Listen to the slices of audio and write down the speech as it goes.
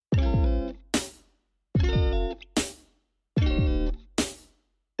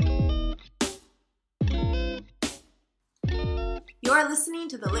You're listening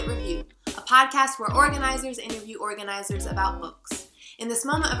to The Lit Review, a podcast where organizers interview organizers about books. In this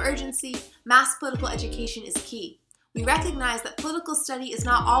moment of urgency, mass political education is key. We recognize that political study is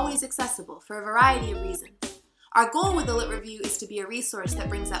not always accessible for a variety of reasons. Our goal with The Lit Review is to be a resource that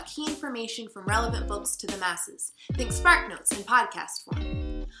brings out key information from relevant books to the masses. Think Spark Notes in podcast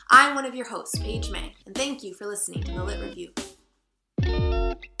form. I'm one of your hosts, Paige May, and thank you for listening to The Lit Review.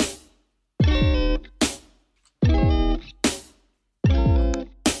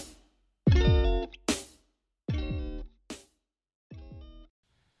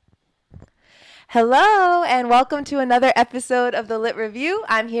 Hello, and welcome to another episode of The Lit Review.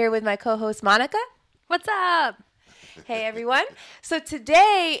 I'm here with my co-host, Monica. What's up? Hey, everyone. So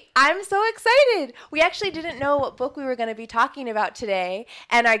today, I'm so excited. We actually didn't know what book we were going to be talking about today,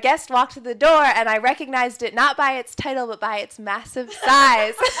 and our guest walked to the door, and I recognized it not by its title, but by its massive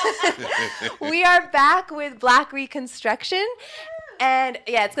size. We are back with Black Reconstruction. And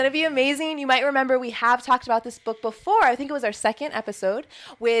yeah, it's going to be amazing. You might remember we have talked about this book before. I think it was our second episode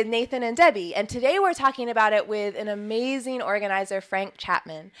with Nathan and Debbie. And today we're talking about it with an amazing organizer, Frank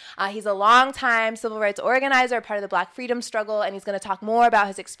Chapman. He's a longtime civil rights organizer, part of the Black freedom struggle, and he's going to talk more about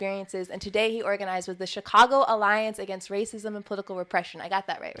his experiences. And today he organized with the Chicago Alliance Against Racism and Political Repression. I got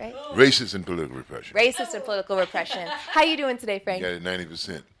that right? Racist and political repression. Racist and political repression. How you doing today, Frank? You got it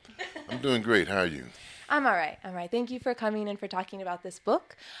 90%. I'm doing great. How are you? I'm all right. Thank you for coming and for talking about this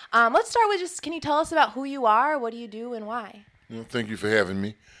book. Let's start with just, can you tell us about who you are, what do you do, and why? Thank you for having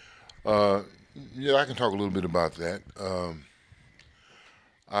me. I can talk a little bit about that. I'm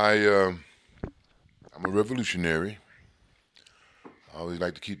a revolutionary. I always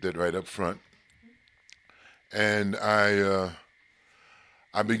like to keep that right up front. And I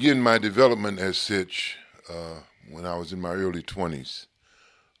began my development as such when I was in my early 20s.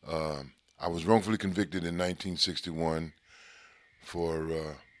 I was wrongfully convicted in 1961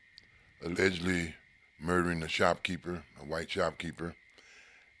 for allegedly murdering a shopkeeper, a white shopkeeper,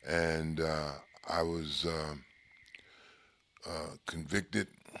 and I was convicted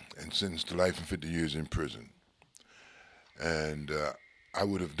and sentenced to life and 50 years in prison. And I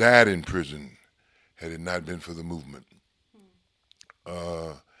would have died in prison had it not been for the movement.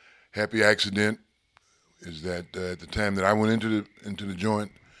 Happy accident is that at the time that I went into the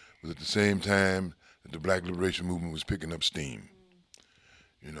joint, was at the same time that the Black Liberation Movement was picking up steam,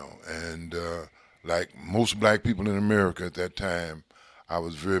 and like most black people in America at that time, I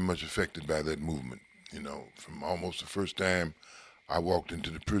was very much affected by that movement, from almost the first time I walked into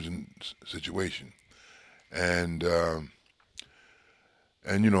the prison situation. And I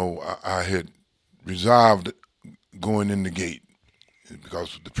had resolved going in the gate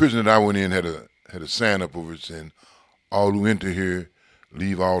because the prison that I went in had a sign up over it saying, "All who enter here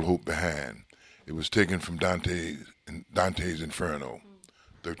leave all hope behind." It was taken from Dante's Inferno,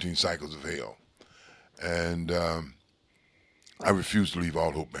 13 Cycles of Hell. And I refused to leave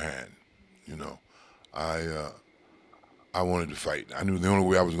all hope behind. I wanted to fight. I knew the only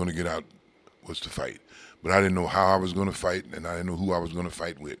way I was going to get out was to fight. But I didn't know how I was going to fight, and I didn't know who I was going to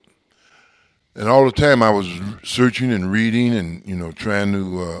fight with. And all the time I was searching and reading and, trying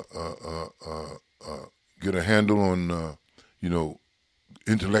to get a handle on,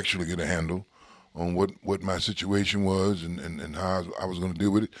 intellectually get a handle on what my situation was and how I was going to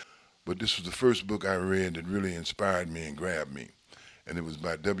deal with it. But this was the first book I read that really inspired me and grabbed me. And it was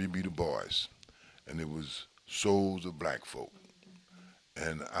by W.E.B. Bois. And it was Souls of Black Folk.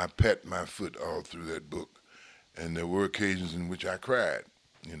 And I pat my foot all through that book. And there were occasions in which I cried,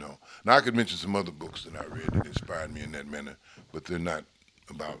 Now I could mention some other books that I read that inspired me in that manner, but they're not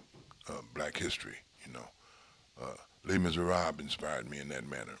about black history, Les Miserables inspired me in that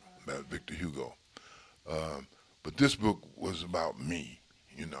manner, by Victor Hugo. But this book was about me,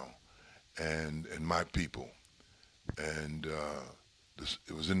 and my people. And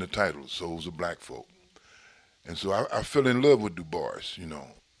it was in the title, Souls of Black Folk. And so I fell in love with Du Bois,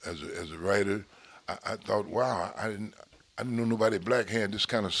 as a writer. I thought, wow, I didn't know nobody black had this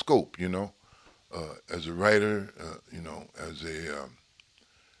kind of scope, as a writer,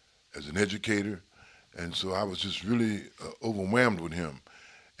 as an educator. And so I was just really overwhelmed with him,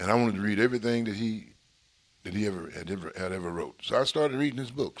 and I wanted to read everything that he ever wrote. So I started reading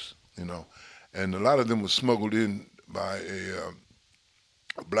his books, and a lot of them was smuggled in by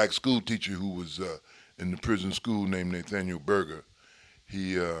a black school teacher who was in the prison school named Nathaniel Berger.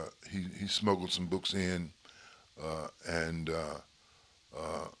 He smuggled some books in, and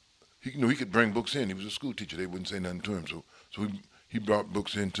he could bring books in. He was a school teacher; they wouldn't say nothing to him. So he brought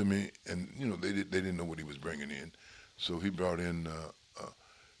books in to me, and they didn't know what he was bringing in. So he brought in.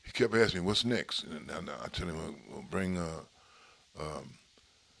 He kept asking me, "What's next?" And I tell him, "We'll bring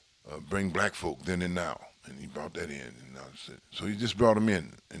bring black folk then and now, and he brought that in. And so he just brought them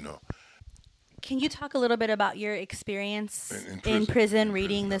in, Can you talk a little bit about your experience in prison,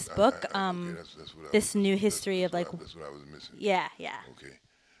 reading this book? Okay, that's what this new history of like. That's what I was missing. Yeah, yeah. Okay.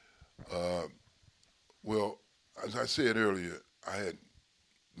 Well, as I said earlier, I had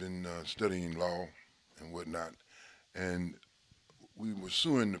been studying law and whatnot, and we were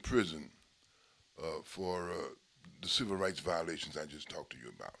suing the prison for the civil rights violations I just talked to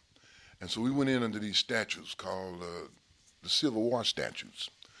you about. And so we went in under these statutes called the Civil War statutes.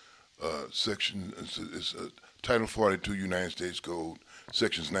 Section it's Title 42 United States Code,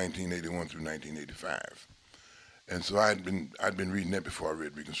 sections 1981 through 1985. And so I'd been reading that before I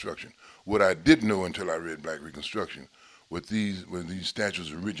read Reconstruction. What I didn't know until I read Black Reconstruction was these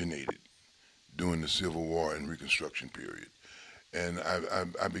statutes originated during the Civil War and Reconstruction period. And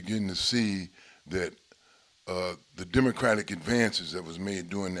I begin to see that the democratic advances that was made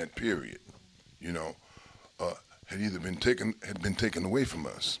during that period, had either been taken away from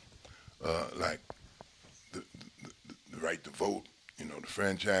us, like the right to vote, the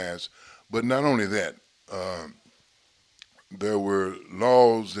franchise. But not only that, there were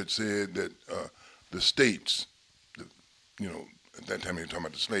laws that said that the states, at that time they were talking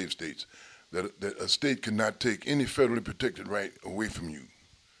about the slave states, that a state could not take any federally protected right away from you,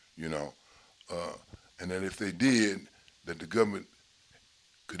 and that if they did, that the government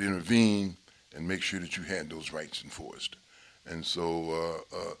could intervene and make sure that you had those rights enforced. And so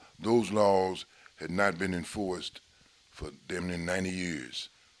those laws had not been enforced for damn near 90 years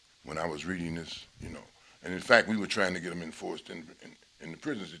when I was reading this, And in fact, we were trying to get them enforced in the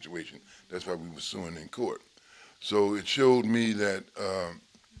prison situation. That's why we were suing in court. So it showed me that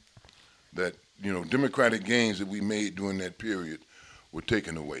democratic gains that we made during that period were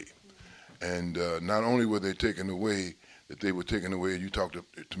taken away. And not only were they taken away, that they were taken away, you talked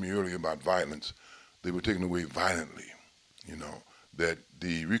to me earlier about violence, they were taken away violently, that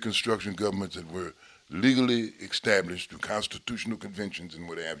the Reconstruction governments that were legally established through constitutional conventions and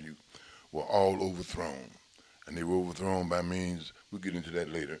what have you were all overthrown. And they were overthrown by means, we'll get into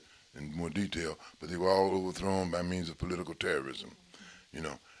that later in more detail, but they were all overthrown by means of political terrorism,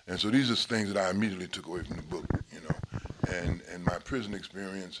 And so these are things that I immediately took away from the book, And my prison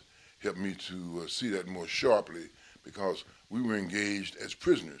experience helped me to see that more sharply because we were engaged as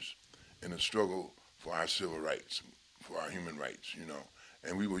prisoners in a struggle for our civil rights, for our human rights,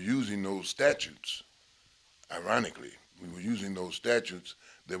 And we were using those statutes, ironically, we were using those statutes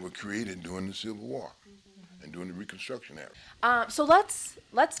that were created during the Civil War and during the Reconstruction era. So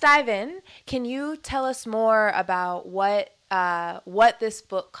let's dive in. Can you tell us more about what this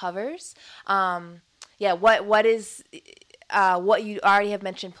book covers? What is what you already have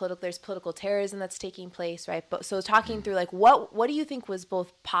mentioned? There's political terrorism that's taking place, right? But so talking through like what do you think was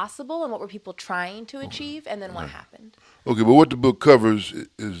both possible and what were people trying to achieve, and then what happened? Okay, but what the book covers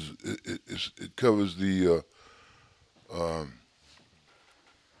is it covers the.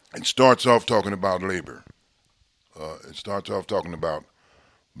 It starts off talking about labor. It starts off talking about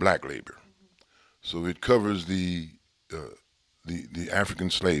black labor. So it covers the African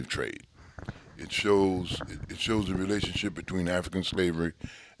slave trade. It shows the relationship between African slavery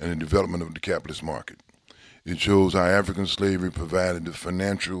and the development of the capitalist market. It shows how African slavery provided the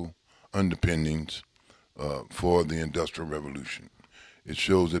financial underpinnings for the Industrial Revolution. It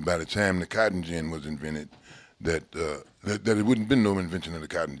shows that by the time the cotton gin was invented, that it wouldn't have been no invention of the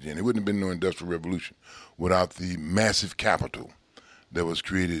cotton gin. It wouldn't have been no Industrial Revolution without the massive capital that was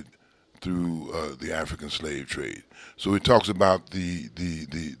created through the African slave trade. So it talks about the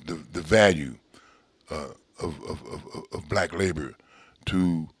value of black labor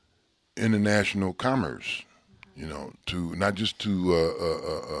to international commerce, to not just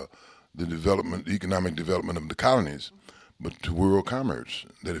to the economic development of the colonies, but to world commerce.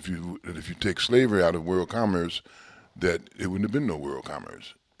 That if you take slavery out of world commerce, that it wouldn't have been no world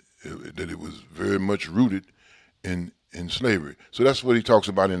commerce. That it was very much rooted in slavery. So that's what he talks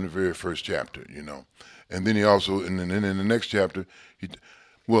about in the very first chapter, And then he also, and then in the next chapter,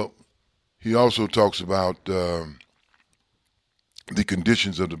 he also talks about the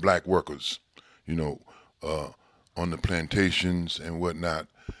conditions of the black workers, on the plantations and whatnot.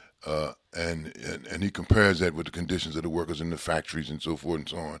 And he compares that with the conditions of the workers in the factories and so forth and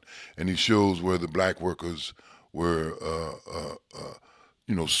so on. And he shows where the black workers were,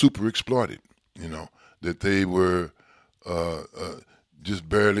 super exploited, that they were just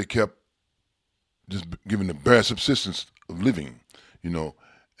barely kept, just given the bare subsistence of living, and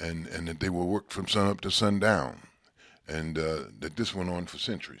that they were worked from sun up to sundown, and that this went on for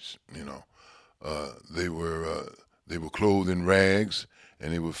centuries, They were they were clothed in rags,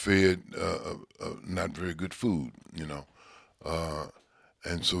 and they were fed not very good food,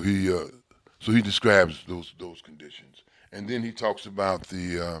 and so he describes those conditions, and then he talks about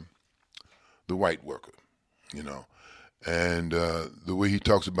the white worker, you know, and the way he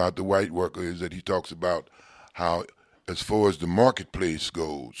talks about the white worker is that he talks about how, as far as the marketplace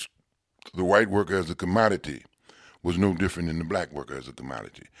goes, the white worker as a commodity was no different than the black worker as a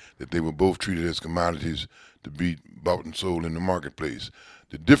commodity, that they were both treated as commodities to be bought and sold in the marketplace.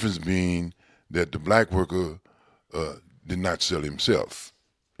 The difference being that the black worker did not sell himself.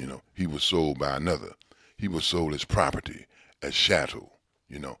 He was sold by another. He was sold as property, as chattel.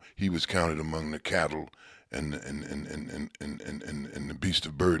 He was counted among the cattle and the beast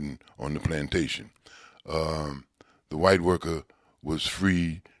of burden on the plantation. The white worker was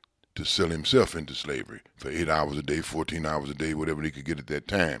free to sell himself into slavery for 8 hours a day, 14 hours a day, whatever he could get at that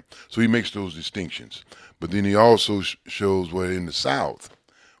time. So he makes those distinctions. But then he also shows where in the South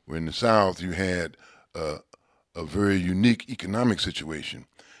you had a very unique economic situation,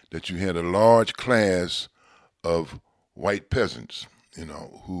 that you had a large class of white peasants,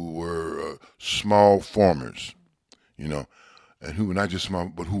 who were small farmers, and who were not just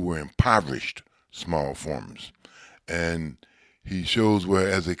small, but who were impoverished small farmers. And he shows where,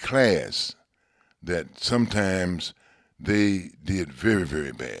 as a class, that sometimes they did very,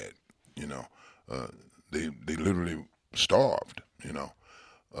 very bad. They literally starved. And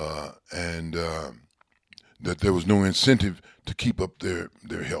that there was no incentive to keep up their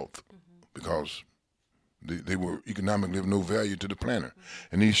health, because they were economically of no value to the planter.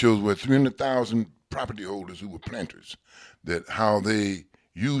 And he shows where 300,000 property holders who were planters, that how they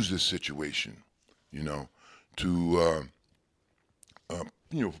used this situation, to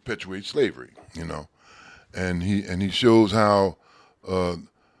perpetuate slavery, and he shows how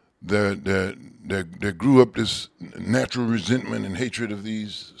there grew up this natural resentment and hatred of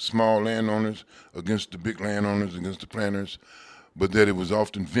these small landowners against the big landowners, against the planters, but that it was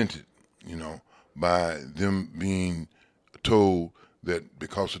often vented, by them being told that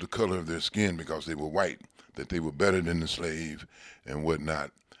because of the color of their skin, because they were white, that they were better than the slave and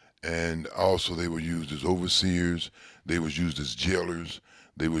whatnot. And also they were used as overseers, they was used as jailers,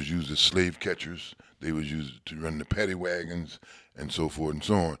 they was used as slave catchers, they was used to run the paddy wagons, and so forth and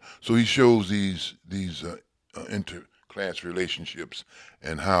so on. So he shows these inter-class relationships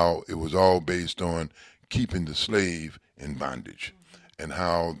and how it was all based on keeping the slave in bondage, and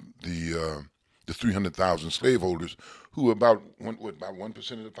how the 300,000 slaveholders, who were about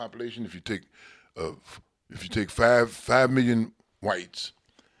 1% of the population. If you take 5 million whites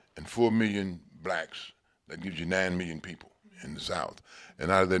and 4 million blacks, that gives you 9 million people in the South. And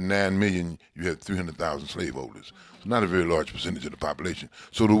out of that 9 million, you had 300,000 slaveholders. So not a very large percentage of the population.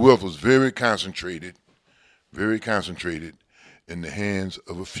 So the wealth was very concentrated in the hands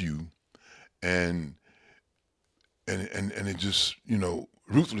of a few, and it just,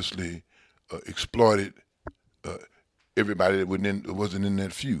 ruthlessly exploited everybody that wasn't in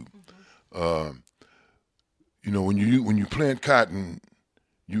that few. When you plant cotton,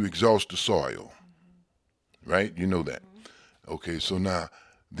 you exhaust the soil, right? You know that. Okay, so now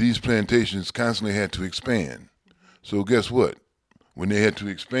these plantations constantly had to expand. So guess what? When they had to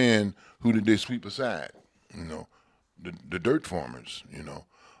expand, who did they sweep aside? The dirt farmers.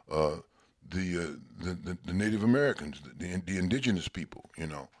 The Native Americans, the indigenous people.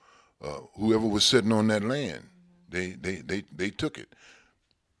 Whoever was sitting on that land, they took it.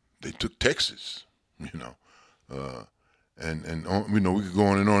 They took Texas. And on, we could go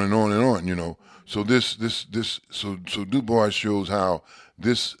on and on and on and on, So so Du Bois shows how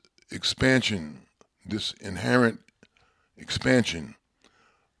this expansion, this inherent expansion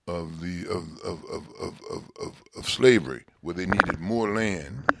of slavery, where they needed more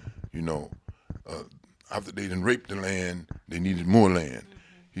land, after they done raped the land, they needed more land.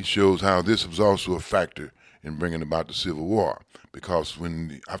 He shows how this was also a factor in bringing about the Civil War, because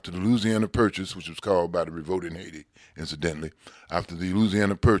after the Louisiana Purchase, which was called by the revolt in Haiti, incidentally, after the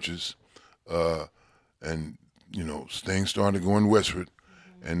Louisiana Purchase, and things started going westward,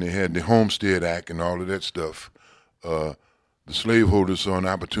 and they had the Homestead Act and all of that stuff, the slaveholders saw an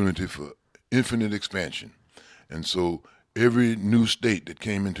opportunity for infinite expansion, and so every new state that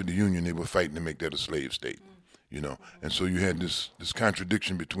came into the Union, they were fighting to make that a slave state, and so you had this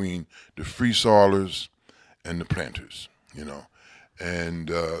contradiction between the free soilers and the planters, and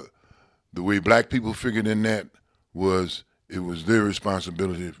the way black people figured in that was it was their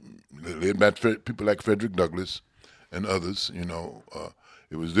responsibility, led by people like Frederick Douglass and others,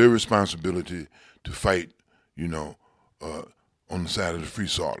 it was their responsibility to fight, on the side of the free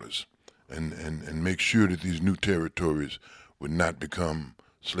soilers. and make sure that these new territories would not become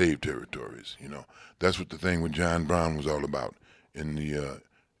slave territories. That's what the thing with John Brown was all about in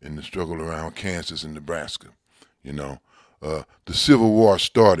the struggle around Kansas and Nebraska. The Civil War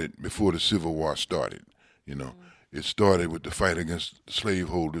started before the Civil War started. It started with the fight against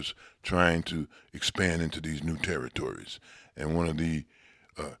slaveholders trying to expand into these new territories. And one of the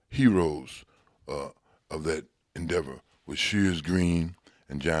heroes of that endeavor was Shears Green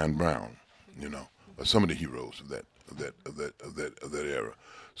and John Brown. Some of the heroes of that era.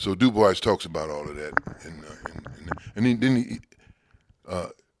 So Du Bois talks about all of that,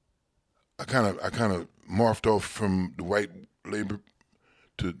 I kind of morphed off from the white labor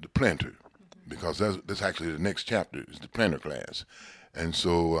to the planter, because that's actually the next chapter is the planter class, and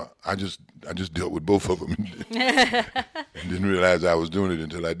so I just dealt with both of them and didn't realize I was doing it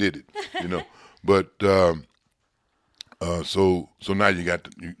until I did it, But so now you got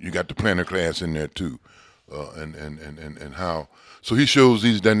the planter class in there too, and how. So he shows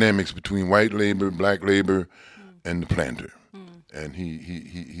these dynamics between white labor, black labor, and the planter. And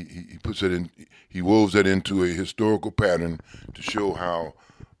he puts it in. He woves that into a historical pattern to show how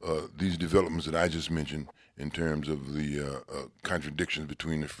these developments that I just mentioned, in terms of the contradictions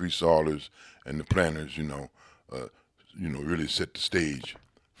between the free soilers and the planters, really set the stage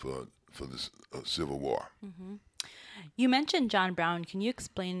for this Civil War. Mm-hmm. You mentioned John Brown. Can you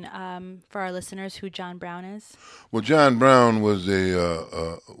explain for our listeners who John Brown is? Well, John Brown was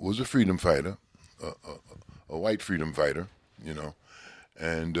a freedom fighter, a white freedom fighter.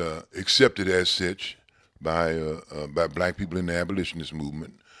 And accepted as such by black people in the abolitionist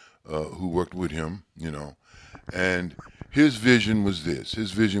movement who worked with him, And his vision was this.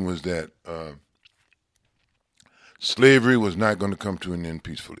 His vision was that slavery was not going to come to an end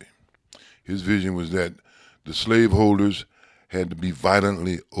peacefully. His vision was that the slaveholders had to be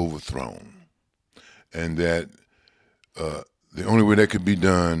violently overthrown, and that the only way that could be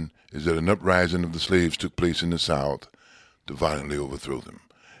done is that an uprising of the slaves took place in the South to violently overthrow them.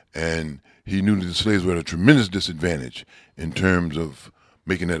 And he knew that the slaves were at a tremendous disadvantage in terms of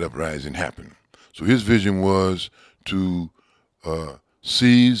making that uprising happen. So his vision was to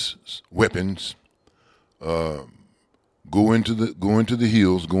seize weapons, go into the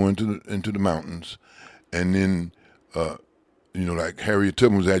hills, go into the mountains, and then like Harriet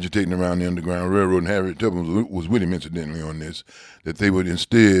Tubman was agitating around the Underground Railroad, and Harriet Tubman was with him incidentally on this, that they would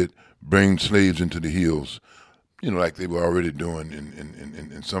instead bring slaves into the hills, like they were already doing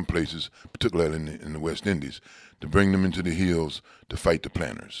in some places, particularly in the West Indies, to bring them into the hills to fight the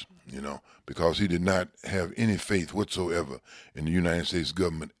planters, because he did not have any faith whatsoever in the United States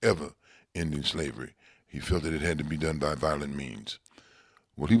government ever ending slavery. He felt that it had to be done by violent means.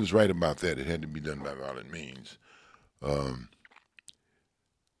 Well, he was right about that. It had to be done by violent means.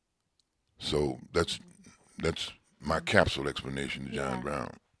 So that's my capsule explanation to John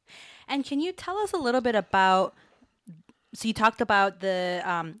Brown. And can you tell us a little bit about? So you talked about the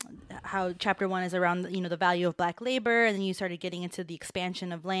how chapter 1 is around the value of black labor, and then you started getting into the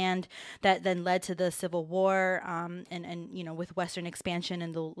expansion of land that then led to the Civil War, and with Western expansion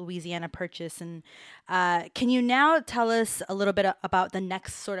and the Louisiana Purchase. And can you now tell us a little bit about the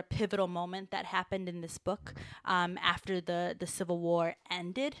next sort of pivotal moment that happened in this book after the Civil War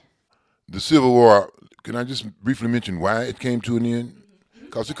ended? The Civil War. Can I just briefly mention why it came to an end?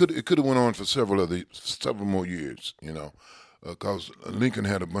 Because it could have went on for several more years, because Lincoln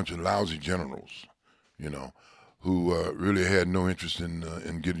had a bunch of lousy generals, who really had no interest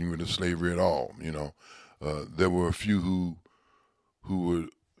in getting rid of slavery at all. There were a few who were,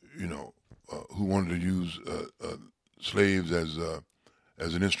 who wanted to use slaves as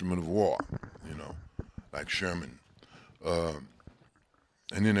an instrument of war, like Sherman,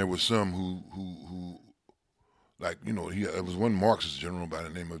 and then there were some who there was one Marxist general by the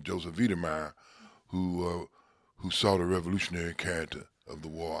name of Joseph Wiedemeyer who saw the revolutionary character of the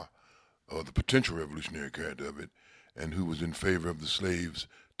war, or the potential revolutionary character of it, and who was in favor of the slaves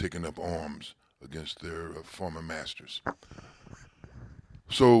taking up arms against their former masters.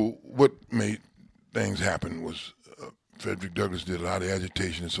 So what made things happen was Frederick Douglass did a lot of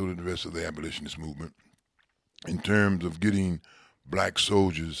agitation, and so did the rest of the abolitionist movement, in terms of getting black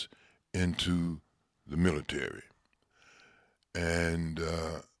soldiers into the military. And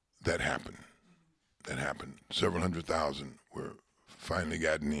that happened. Several 100,000 were finally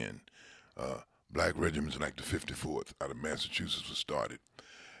gotten in. Black regiments like the 54th out of Massachusetts was started.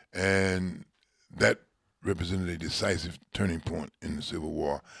 And that represented a decisive turning point in the Civil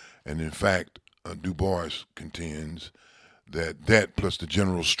War. And in fact, Du Bois contends that plus the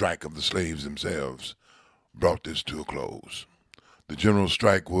general strike of the slaves themselves brought this to a close. The general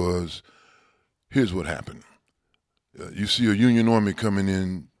strike was here's what happened. You see a Union Army coming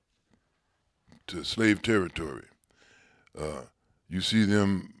in to slave territory. You see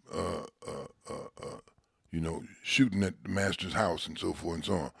them, shooting at the master's house and so forth and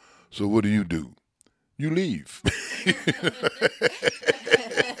so on. So what do? You leave.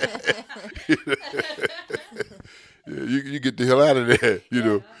 You get the hell out of there.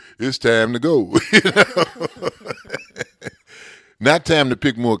 It's time to go. Not time to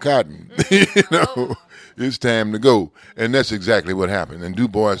pick more cotton. It's time to go. And that's exactly what happened. And Du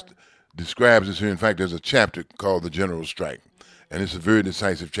Bois describes this here. In fact, there's a chapter called The General Strike. And it's a very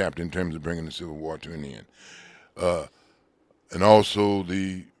decisive chapter in terms of bringing the Civil War to an end. And also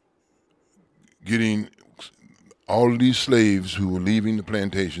the getting all of these slaves who were leaving the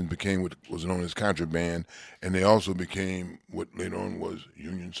plantations became what was known as contraband, and they also became what later on was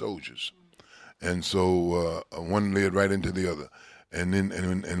Union soldiers. And so one led right into the other. And then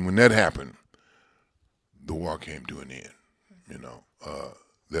and when that happened, the war came to an end.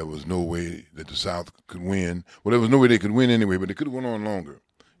 There was no way that the South could win. Well, there was no way they could win anyway, but they could have went on longer.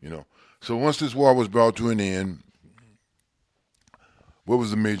 So once this war was brought to an end, what was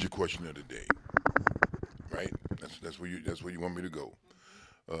the major question of the day? Right? That's where you want me to go.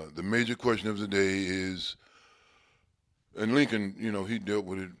 The major question of the day is, and Lincoln, he dealt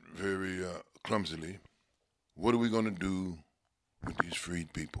with it very clumsily. What are we going to do with these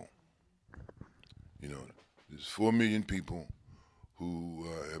freed people? There's 4 million people who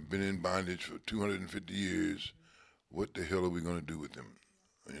have been in bondage for 250 years. What the hell are we going to do with them?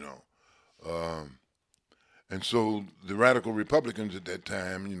 And so the radical Republicans at that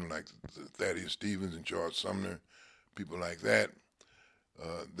time, like Thaddeus Stevens and Charles Sumner, people like that,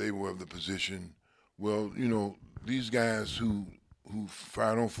 they were of the position, well, these guys who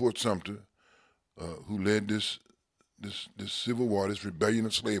fired on Fort Sumter, who led this Civil War, this rebellion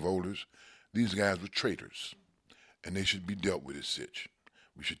of slaveholders, these guys were traitors, and they should be dealt with as such.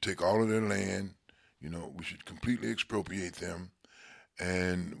 We should take all of their land, we should completely expropriate them,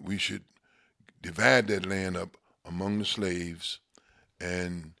 and we should divide that land up among the slaves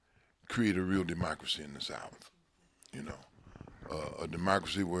and create a real democracy in the South. A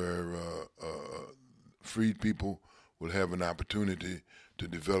democracy where freed people will have an opportunity to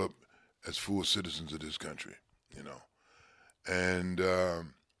develop as full citizens of this country. And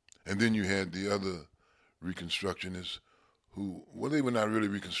then you had the other Reconstructionists who, well, they were not really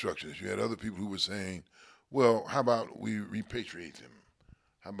Reconstructionists. You had other people who were saying, well, how about we repatriate them?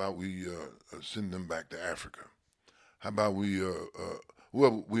 How about we send them back to Africa? How about we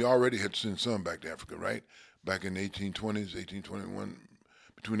already had sent some back to Africa, right? Back in the 1820s, 1821,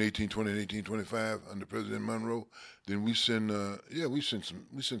 between 1820 and 1825 under President Monroe. Then we sent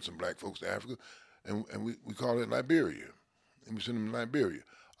some black folks to Africa, and we call it Liberia. And we send them to Liberia.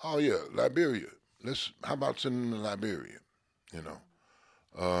 Oh yeah, Liberia. How about sending them to Liberia?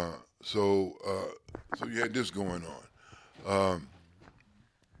 So you had this going on.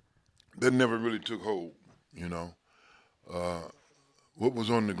 That never really took hold, What was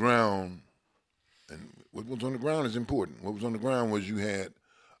on the ground, and what was on the ground is important. What was on the ground was you had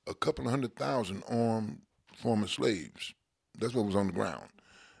a couple of 100,000 armed former slaves. That's what was on the ground.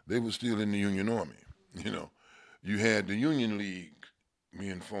 They were still in the Union Army, You had the Union League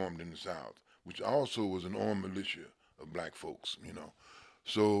being formed in the South, which also was an armed militia of black folks,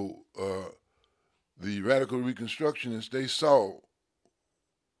 So the radical Reconstructionists, they saw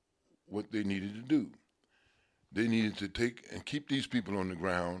what they needed to do. They needed to take and keep these people on the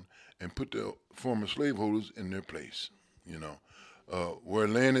ground and put the former slaveholders in their place. Where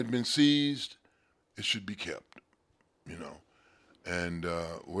land had been seized, it should be kept. And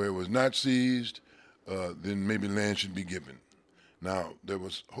where it was not seized, then maybe land should be given. Now there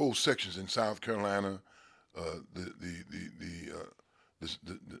was whole sections in South Carolina,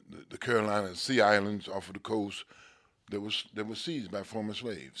 the Carolina Sea Islands off of the coast that was seized by former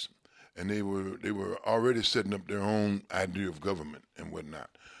slaves. And they were already setting up their own idea of government and whatnot.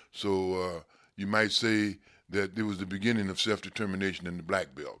 So you might say that it was the beginning of self-determination in the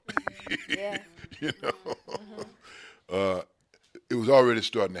Black Belt. Yeah. It was already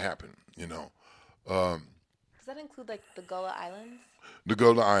starting to happen. Does that include like the Gullah Islands? The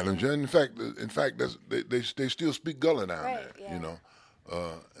Gullah Islands, yeah. In fact, they still speak Gullah down there. Yeah.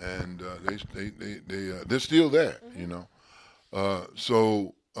 And they're still there.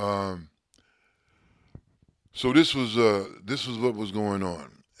 So this was what was going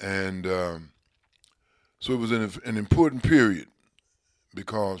on, and so it was an important period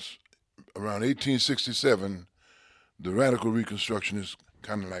because around 1867, the radical Reconstructionists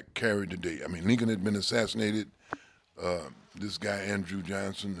kind of like carried the day. I mean, Lincoln had been assassinated. This guy Andrew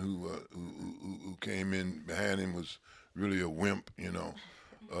Johnson, who came in behind him, was really a wimp.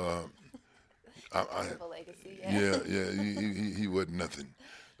 Beautiful legacy. Yeah. He wasn't nothing.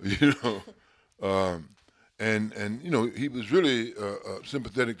 You know. And he was really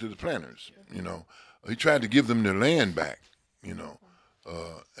sympathetic to the planters. He tried to give them their land back. And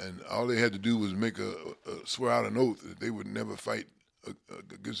all they had to do was make swear out an oath that they would never fight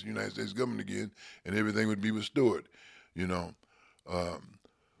against the United States government again, and everything would be restored.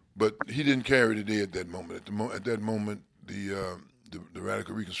 But he didn't carry the day at that moment. At that moment, the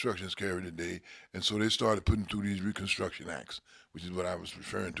radical Reconstructionists carried the day, and so they started putting through these Reconstruction Acts, which is what I was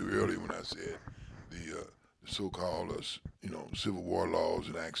referring to earlier when I said the so-called Civil War laws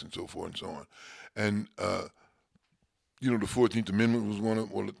and acts and so forth and so on. And the 14th Amendment was one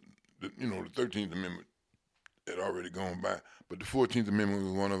of, the 13th Amendment had already gone by, but the 14th Amendment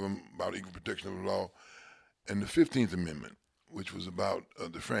was one of them, about equal protection of the law. And the 15th Amendment, which was about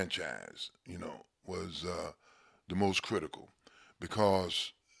the franchise, was the most critical,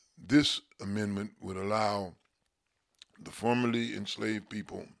 because this amendment would allow the formerly enslaved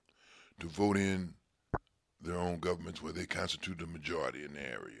people to vote in their own governments where they constitute the majority in the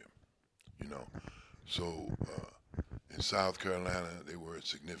area. So in South Carolina, they were a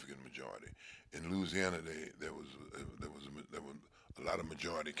significant majority. In Louisiana, there was a lot of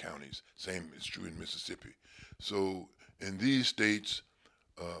majority counties. Same is true in Mississippi. So in these states,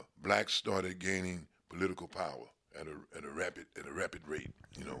 blacks started gaining political power at a rapid rate.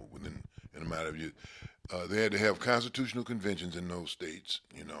 In a matter of years. They had to have constitutional conventions in those states.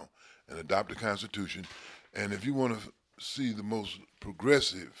 And adopt a constitution. And if you want to see the most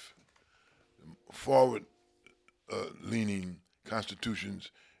progressive, forward leaning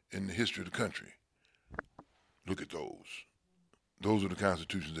constitutions in the history of the country, look at those. Those are the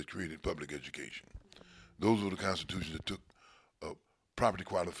constitutions that created public education. Those were the constitutions that took property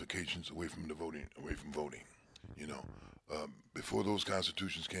qualifications away from voting. Before those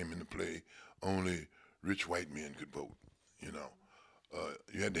constitutions came into play, only rich white men could vote.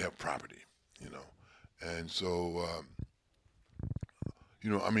 You had to have property. And so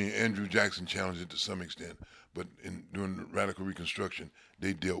Andrew Jackson challenged it to some extent, but during the radical Reconstruction,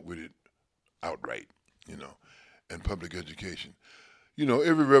 they dealt with it outright. And public education.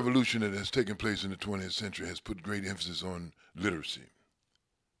 Every revolution that has taken place in the 20th century has put great emphasis on literacy,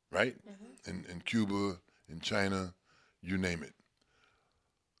 right? Mm-hmm. In Cuba, in China, you name it.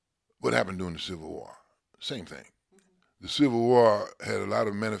 What happened during the Civil War? Same thing. Mm-hmm. The Civil War had a lot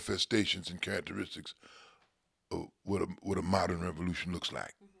of manifestations and characteristics of what a modern revolution looks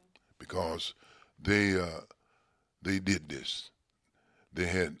like, mm-hmm. because they did this. They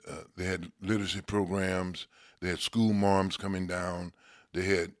had literacy programs. They had school marms coming down.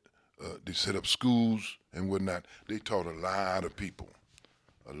 They set up schools and whatnot. They taught a lot of people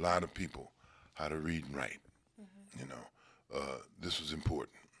how to read and write. Mm-hmm. This was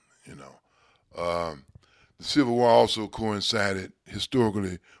important. The Civil War also coincided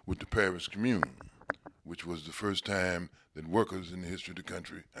historically with the Paris Commune, which was the first time that workers in the history of the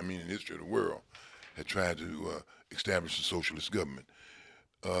country, in the history of the world, had tried to establish a socialist government.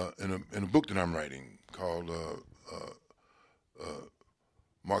 In a book that I'm writing called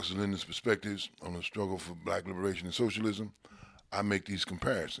Marxist-Leninist Perspectives on the Struggle for Black Liberation and Socialism, I make these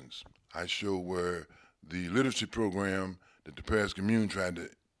comparisons. I show where the literacy program that the Paris Commune tried to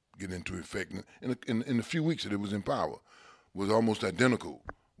get into effect in the few weeks that it was in power was almost identical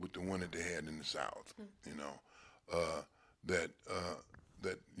with the one that they had in the South.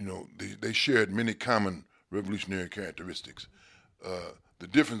 They shared many common revolutionary characteristics. The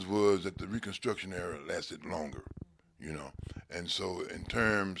difference was that the Reconstruction era lasted longer, and so in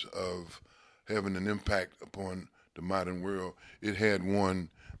terms of having an impact upon the modern world, it had one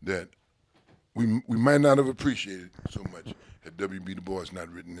that we might not have appreciated so much had W.E.B. Du Bois not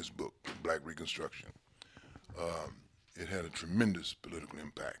written this book, Black Reconstruction. It had a tremendous political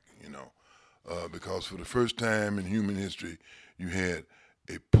impact, because for the first time in human history, you had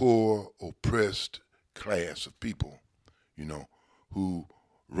a poor, oppressed class of people, who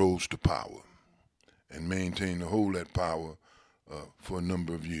rose to power and maintained to hold that power for a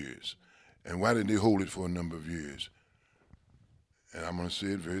number of years. And why did they hold it for a number of years? And I'm going to say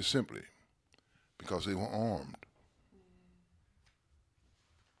it very simply, because they were armed.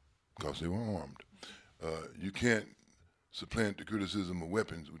 You can't supplant the criticism of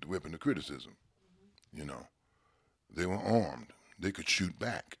weapons with the weapon of criticism. They were armed. They could shoot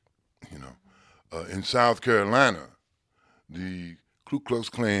back. In South Carolina, the Ku Klux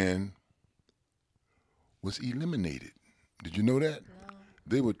Klan was eliminated. Did you know that? No.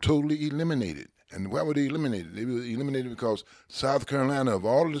 They were totally eliminated. And why were they eliminated? They were eliminated because South Carolina, of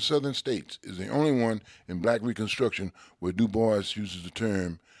all of the southern states, is the only one in Black Reconstruction where Du Bois uses the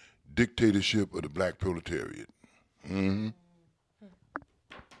term dictatorship of the black proletariat. Mm-hmm.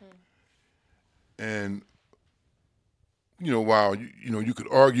 And, while, you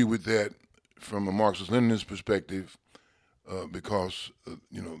could argue with that from a Marxist-Leninist perspective, because,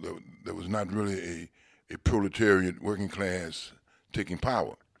 there was not really a proletariat working class taking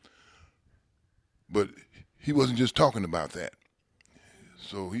power. But he wasn't just talking about that.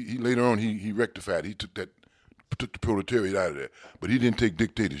 So he later on he rectified. He took the proletariat out of there, but he didn't take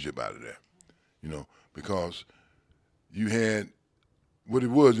dictatorship out of there, because you had what it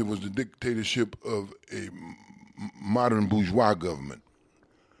was. It was the dictatorship of a modern bourgeois government,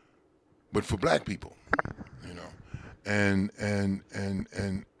 but for black people, and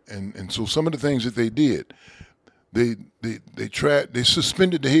so some of the things that they did, they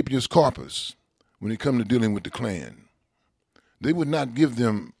suspended the habeas corpus when it come to dealing with the Klan. They would not give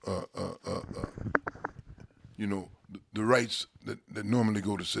them, the rights that normally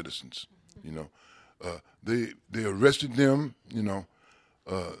go to citizens. They arrested them.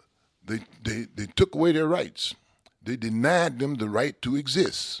 They took away their rights. They denied them the right to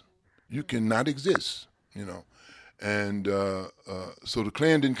exist. You cannot exist. And so the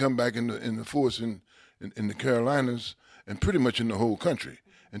Klan didn't come back into force in the Carolinas and pretty much in the whole country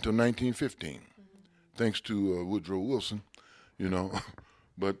until 1915, thanks to Woodrow Wilson.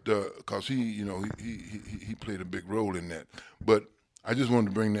 But because he played a big role in that. But I just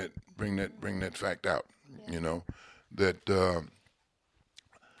wanted to bring that fact out. That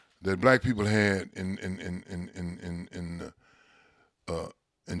that black people had in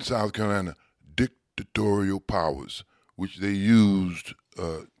South Carolina dictatorial powers, which they used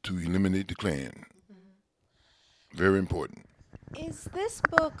to eliminate the Klan. Very important. Is this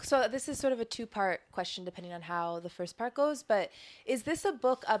book, so this is sort of a two-part question depending on how the first part goes, but is this a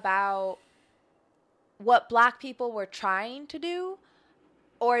book about what black people were trying to do,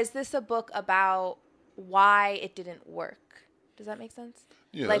 or is this a book about why it didn't work? Does that make sense?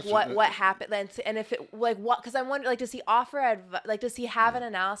 Yeah, like what happened, and if it because I'm wondering, does he offer does he have an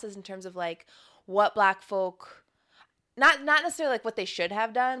analysis in terms of what black folk, not necessarily what they should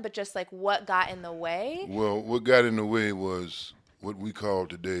have done, but just what got in the way? Well, what got in the way was what we call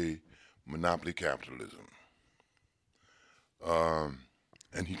today monopoly capitalism.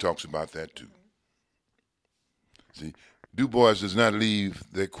 And he talks about that too. See, Du Bois does not leave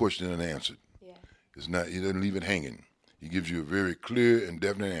that question unanswered. Yeah. He doesn't leave it hanging. He gives you a very clear and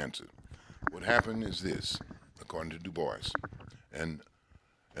definite answer. What happened is this, according to Du Bois, and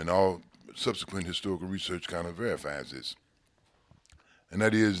all subsequent historical research kind of verifies this. And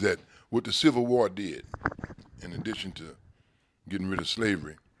that is that what the Civil War did, in addition to getting rid of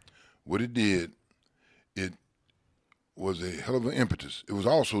slavery, what it did, it was a hell of an impetus. It was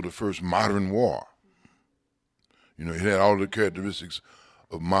also the first modern war. It had all the characteristics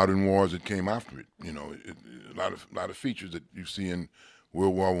of modern wars that came after it. A lot of features that you see in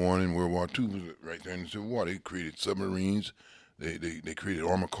World War I and World War II was right there in the Civil War. They created submarines, they created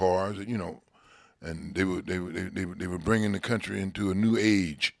armored cars, and they were bringing the country into a new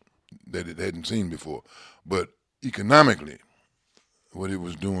age that it hadn't seen before. But economically, what it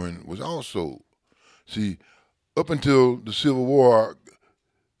was doing was also, see, up until the Civil War,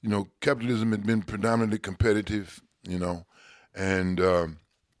 capitalism had been predominantly competitive, and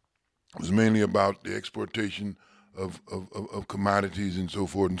it was mainly about the exportation of commodities and so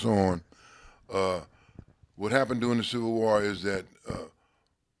forth and so on. What happened during the Civil War is that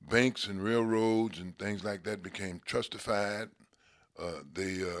banks and railroads and things like that became trustified.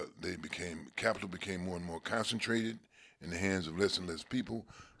 Capital became more and more concentrated in the hands of less and less people.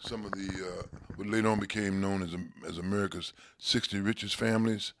 Some of the what later on became known as America's 60 richest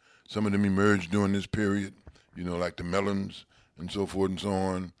families, some of them emerged during this period, like the Mellons and so forth and so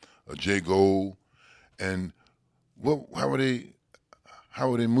on, Jay Gould, and how were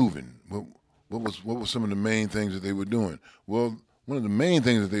they moving? What were some of the main things that they were doing? Well, one of the main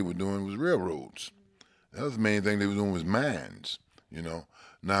things that they were doing was railroads. The other main thing they were doing was mines.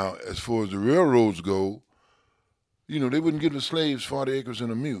 Now, as far as the railroads go, they wouldn't give the slaves 40 acres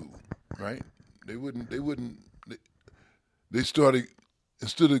and a mule, right? They started,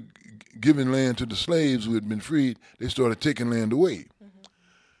 instead of giving land to the slaves who had been freed, they started taking land away. Mm-hmm.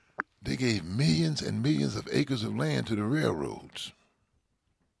 They gave millions and millions of acres of land to the railroads.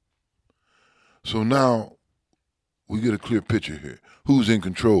 So now we get a clear picture here. Who's in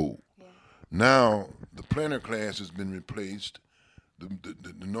control? Yeah. Now the planter class has been replaced.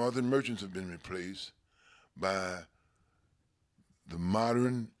 The northern merchants have been replaced by the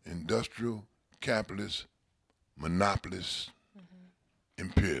modern industrial capitalists, monopolists,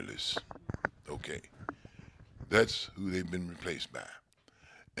 imperialists. Okay. That's who they've been replaced by.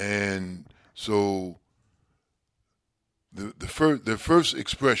 And so the first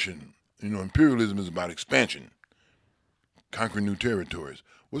expression, imperialism is about expansion, conquering new territories.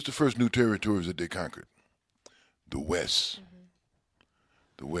 What's the first new territories that they conquered? The West.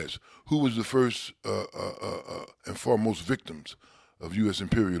 The West. Who was the first and foremost victims of U.S.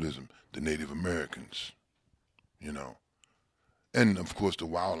 imperialism? The Native Americans, and of course the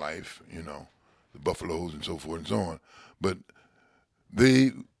wildlife, the buffaloes and so forth and so on. But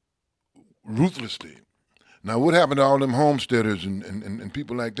they ruthlessly. Now, what happened to all them homesteaders and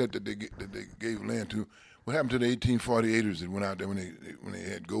people like that they gave land to? What happened to the 1848ers that went out there when they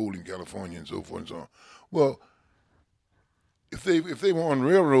had gold in California and so forth and so on? Well, if they were on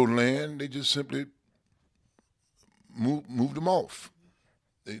railroad land, they just simply moved them off.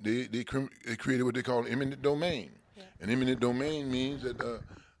 They created what they call eminent domain. Yeah. And eminent domain means that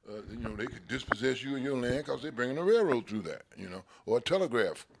they could dispossess you and your land because they're bringing a railroad through that, or a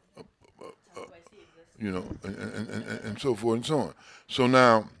telegraph, and so forth and so on. So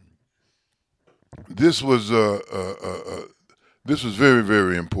now, this was very,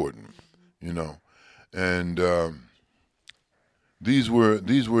 very important, and these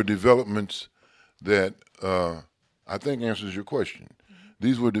were developments that I think answers your question.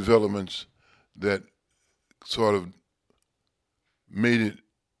 These were developments that sort of made it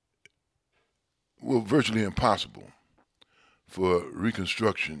virtually impossible for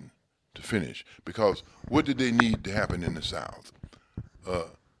Reconstruction to finish. Because what did they need to happen in the South?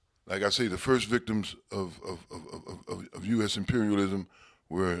 Like I say, the first victims of U.S. imperialism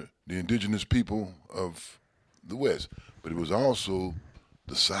were the indigenous people of the West. But it was also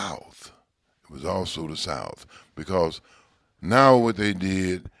the South. It was also the South. Because now what they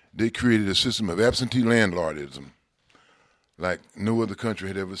did, they created a system of absentee landlordism like no other country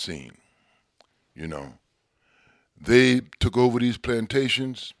had ever seen. They took over these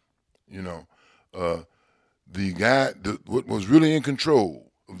plantations. What was really in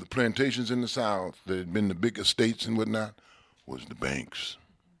control of the plantations in the South that had been the big estates and whatnot was the banks.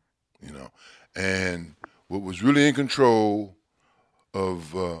 And what was really in control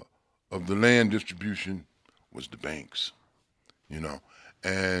of the land distribution was the banks.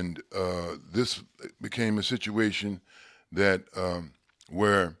 And this became a situation that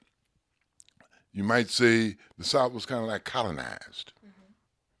where you might say the South was kind of like colonized.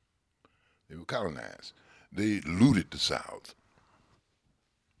 They were colonized. They looted the South.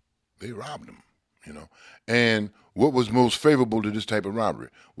 They robbed them, And what was most favorable to this type of robbery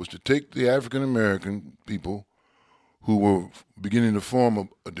was to take the African American people who were beginning to form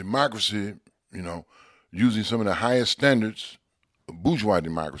a democracy, using some of the highest standards of bourgeois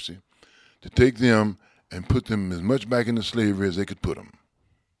democracy, to take them and put them as much back into slavery as they could put them.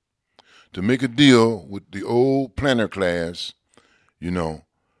 To make a deal with the old planter class,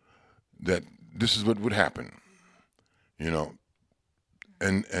 that this is what would happen, and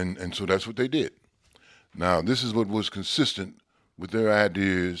so that's what they did. Now, this is what was consistent with their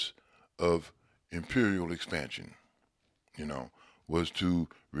ideas of imperial expansion, was to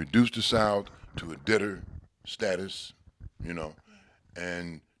reduce the South to a debtor status,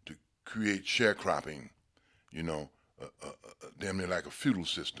 and to create sharecropping, damn near like a feudal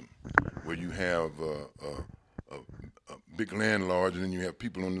system, where you have big landlords and then you have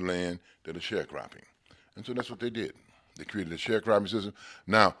people on the land that are sharecropping. And so that's what they did. They created a sharecropping system.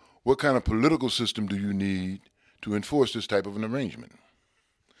 Now, what kind of political system do you need to enforce this type of an arrangement?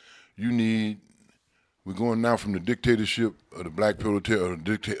 We're going now from the dictatorship of the black proletariat,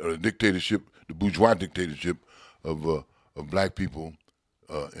 or the dictatorship, the bourgeois dictatorship of black people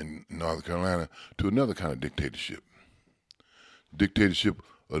in North Carolina, to another kind of dictatorship. Dictatorship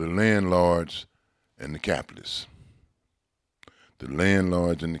of the landlords and the capitalists. The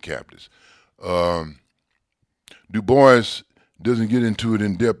landlords and the capitalists. Du Bois doesn't get into it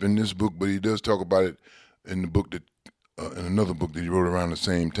in depth in this book, but he does talk about it in the book that, in another book that he wrote around the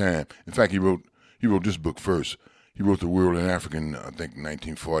same time. In fact, he wrote this book first. He wrote The World in Africa in, I think,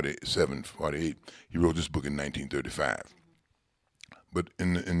 1947, 48. He wrote this book in 1935. But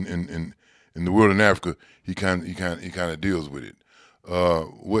in The World in Africa, he kind of deals with it.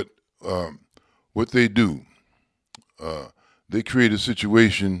 What they do, they create a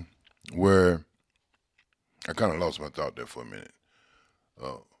situation where I kind of lost my thought there for a minute.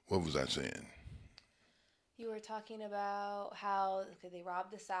 What was I saying? You were talking about how they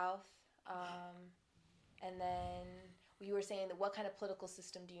robbed the South, and then you were saying that what kind of political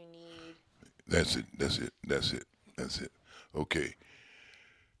system do you need? That's it. Okay.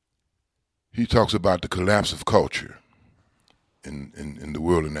 he talks about the collapse of culture in the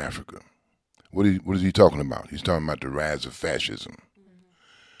world in Africa. What is he talking about? He's talking about the rise of fascism.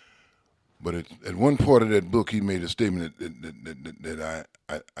 But at one part of that book, he made a statement that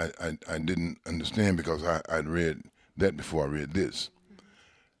I didn't understand because I'd read that before I read this.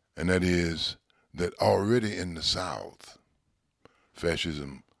 And that is that already in the South,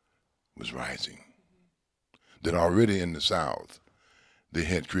 fascism was rising. That already in the South, they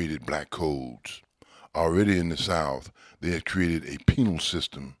had created black codes. Already in the South, they had created a penal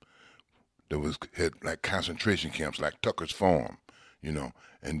system that had like concentration camps, like Tucker's Farm,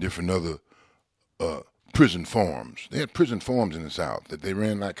 and different other prison farms. They had prison farms in the South that they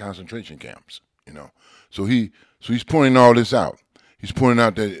ran like concentration camps, So he's pointing all this out. He's pointing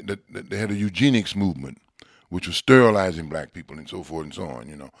out that they had a eugenics movement, which was sterilizing black people and so forth and so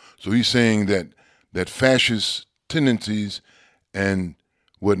on, So he's saying that fascist tendencies and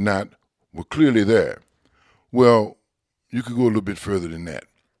whatnot were clearly there. Well, you could go a little bit further than that.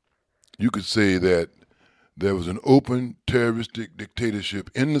 You could say that there was an open terroristic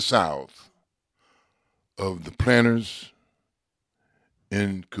dictatorship in the South of the planners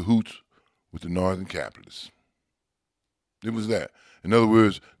in cahoots with the Northern capitalists. It was that. In other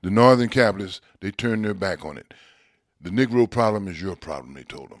words, the Northern capitalists, they turned their back on it. The Negro problem is your problem, they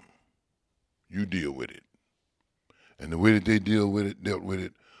told them. You deal with it. And the way that they dealt with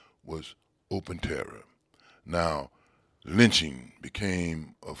it was open terror. Now, lynching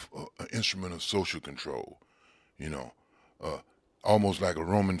became an instrument of social control, almost like a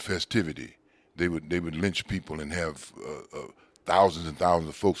Roman festivity. They would lynch people and have thousands and thousands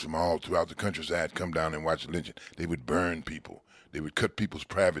of folks from all throughout the countryside come down and watch the lynching. They would burn people. They would cut people's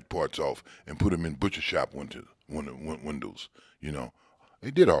private parts off and put them in butcher shop windows.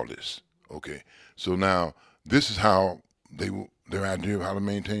 They did all this. Okay, so now this is how their idea of how to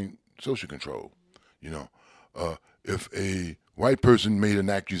maintain social control. If a white person made an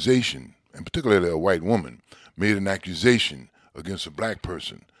accusation, and particularly a white woman made an accusation against a black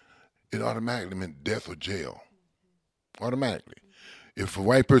person, it automatically meant death or jail. Automatically. If a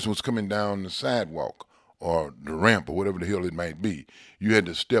white person was coming down the sidewalk or the ramp or whatever the hell it might be, you had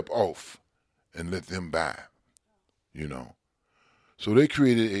to step off and let them by, So they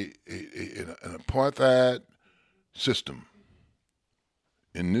created an apartheid system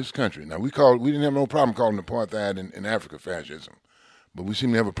in this country. Now, we didn't have no problem calling apartheid in Africa fascism, but we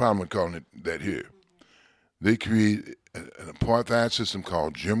seem to have a problem with calling it that here. They created an apartheid system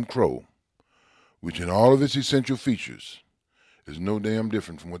called Jim Crow, which in all of its essential features is no damn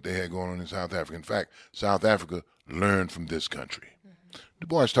different from what they had going on in South Africa. In fact, South Africa learned from this country. Du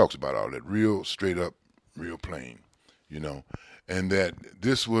Bois talks about all that real straight up, real plain, and that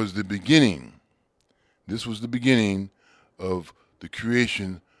this was the beginning of the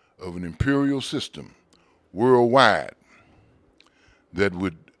creation of an imperial system worldwide that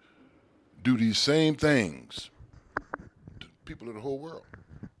would do these same things to people of the whole world.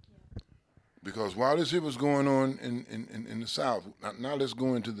 Because while this here was going on in the South, now let's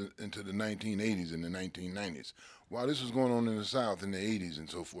go into the 1980s and the 1990s. While this was going on in the South in the 80s and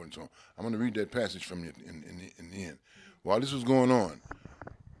so forth and so on, I'm going to read that passage from you in the end. While this was going on,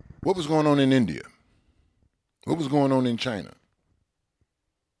 what was going on in India? What was going on in China?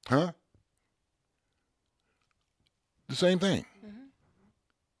 Huh? The same thing.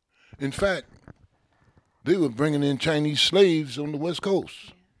 Mm-hmm. In fact, they were bringing in Chinese slaves on the West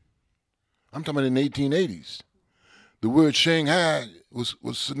Coast. I'm talking about in the 1880s. The word Shanghai was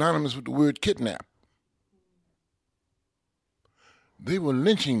synonymous with the word kidnap. They were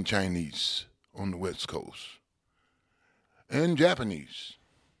lynching Chinese on the West Coast and Japanese.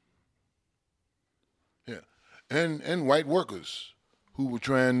 Yeah, and white workers who were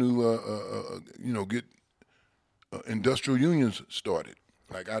trying to get industrial unions started,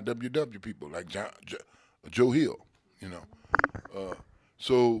 like our W.E.B people, like Joe Hill.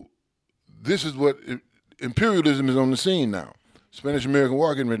 So this is what imperialism is on the scene now. Spanish-American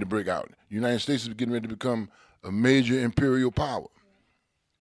War getting ready to break out. The United States is getting ready to become a major imperial power.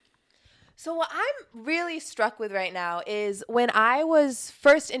 So what I'm really struck with right now is when I was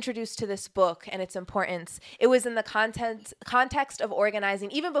first introduced to this book and its importance, it was in the context of organizing,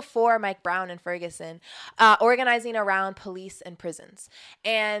 even before Mike Brown and Ferguson, organizing around police and prisons.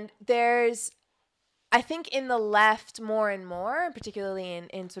 And there's, I think in the left more and more, particularly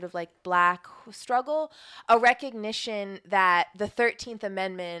in sort of like black struggle, a recognition that the 13th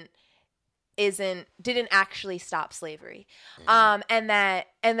Amendment didn't actually stop slavery. And that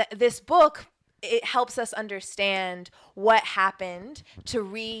this book, it helps us understand what happened to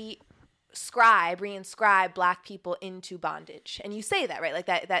reinscribe Black people into bondage. And you say that, right? Like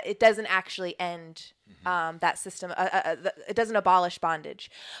that it doesn't actually end that system. It doesn't abolish bondage.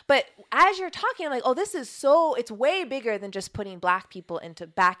 But as you're talking, I'm like, oh, it's way bigger than just putting Black people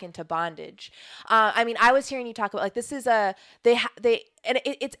back into bondage. I mean, I was hearing you talk about like this is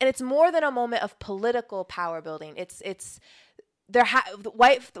it's more than a moment of political power building.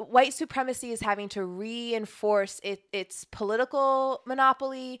 White supremacy is having to reinforce its political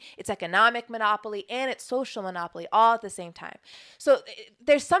monopoly, its economic monopoly, and its social monopoly all at the same time. So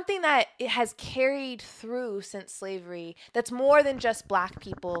there's something that it has carried through since slavery that's more than just Black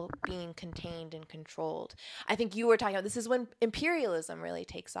people being contained and controlled. I think you were talking about this is when imperialism really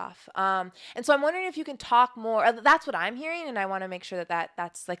takes off. And so I'm wondering if you can talk more. That's what I'm hearing, and I want to make sure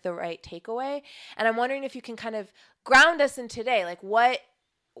that's like the right takeaway. And I'm wondering if you can kind of ground us in today, like what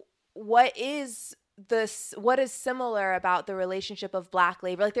is similar about the relationship of Black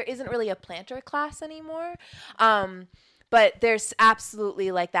labor? Like there isn't really a planter class anymore, but there's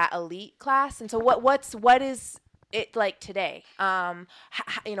absolutely like that elite class. And so what is it like today? Given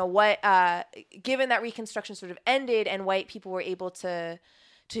that Reconstruction sort of ended and white people were able to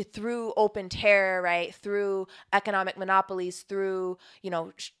through open terror, right, through economic monopolies, through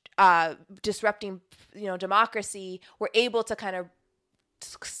disrupting democracy, we're able to kind of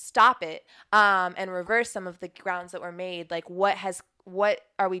stop it and reverse some of the grounds that were made. Like what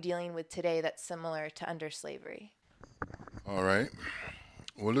are we dealing with today that's similar to under slavery? All right.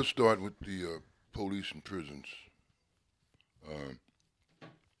 Well, let's start with the police and prisons.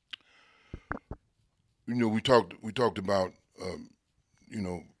 We talked about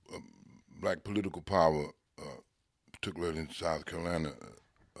Black political power, particularly in South Carolina,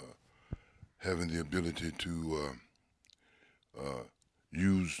 having the ability to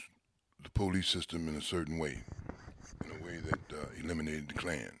use the police system in a certain way, in a way that eliminated the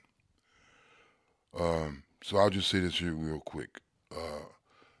Klan. So I'll just say this here real quick.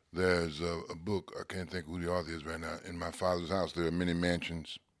 There's a book, I can't think who the author is right now, In My Father's House, There Are Many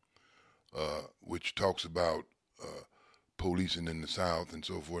Mansions, which talks about policing in the South and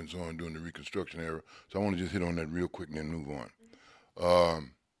so forth and so on during the Reconstruction era. So I want to just hit on that real quick and then move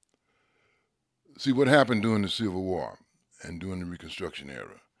on. See, what happened during the Civil War and during the Reconstruction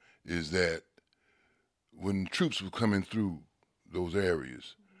era is that when troops were coming through those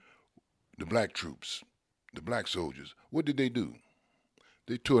areas, the Black troops, the Black soldiers, what did they do?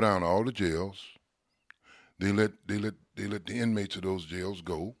 They tore down all the jails. They let the inmates of those jails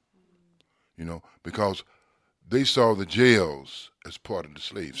go, because they saw the jails as part of the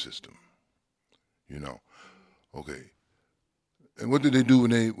slave system, Okay. And what did they do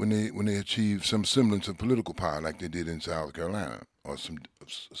when they achieved some semblance of political power, like they did in South Carolina, or some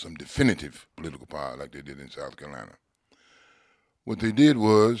definitive political power, like they did in South Carolina? What they did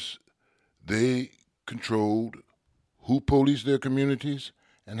was they controlled who policed their communities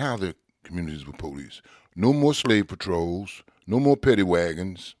and how their communities were policed. No more slave patrols, no more petty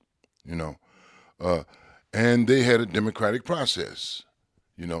wagons, and they had a democratic process.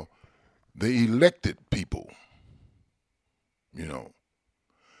 They elected people.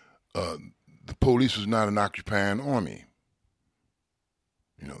 The police was not an occupying army.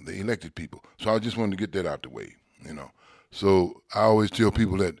 They elected people. So I just wanted to get that out the way, So I always tell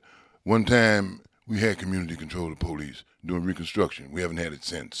people that one time we had community control of the police during Reconstruction. We haven't had it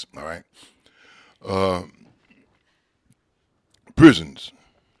since, all right? Prisons,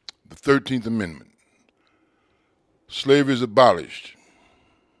 the 13th Amendment. Slavery is abolished,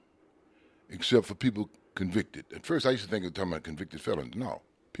 except for people convicted. At first, I used to think they were talking about convicted felons. No,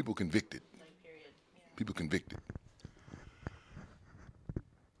 people convicted. People convicted.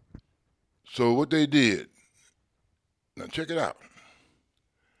 So what they did, now check it out.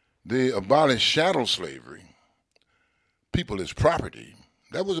 They abolished chattel slavery, people as property.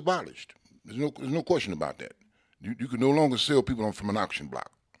 That was abolished. There's no question about that. You could no longer sell people from an auction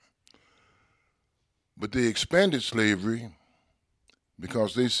block. But they expanded slavery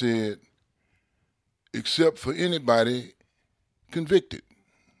because they said, except for anybody convicted.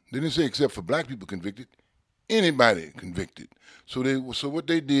 They didn't say except for Black people convicted, anybody convicted. So what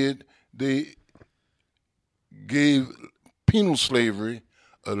they did, they gave penal slavery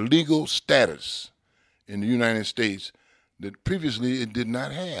a legal status in the United States that previously it did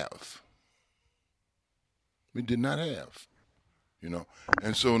not have. It did not have,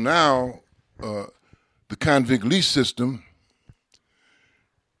 And so now the convict lease system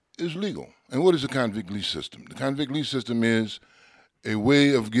is legal. And what is the convict lease system? The convict lease system is a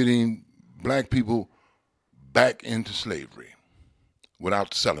way of getting Black people back into slavery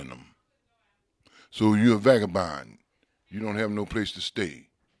without selling them. So you're a vagabond. You don't have no place to stay.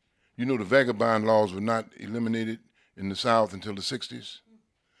 You know the vagabond laws were not eliminated in the South until the 60s?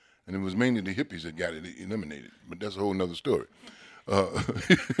 And it was mainly the hippies that got it eliminated, but that's a whole nother story. That's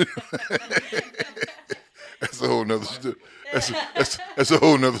a whole nother story. That's a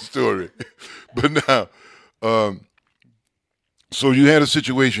whole nother story. But now, so you had a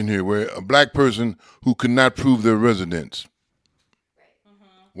situation here where a black person who could not prove their residence,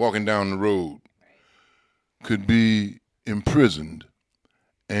 walking down the road, could be imprisoned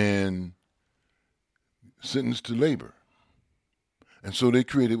and sentenced to labor. And so they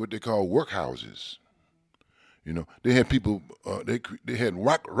created what they call workhouses. You know, they had people. They had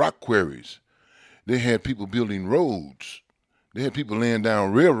rock quarries. They had people building roads. They had people laying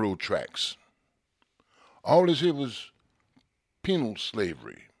down railroad tracks. All this here was penal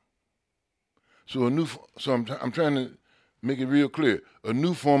slavery. So I'm trying to make it real clear. A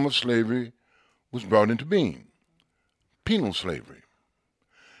new form of slavery was brought into being. Penal slavery.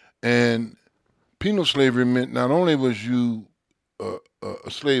 And penal slavery meant not only was you a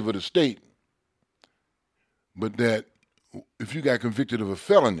slave of the state, but that if you got convicted of a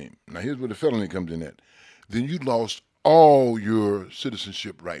felony, now here's where the felony comes in at, then you lost all your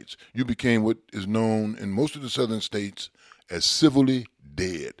citizenship rights. You became what is known in most of the southern states as civilly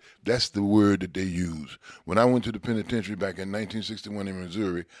dead. That's the word that they use. When I went to the penitentiary back in 1961 in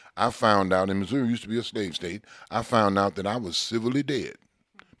Missouri, I found out, and Missouri used to be a slave state, I found out that I was civilly dead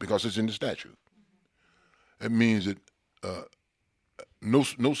because it's in the statute. That means that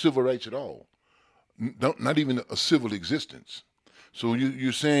no civil rights at all. Not even a civil existence. So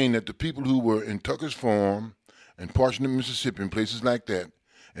you're saying that the people who were in Tucker's Farm and Parsonage, Mississippi, and places like that,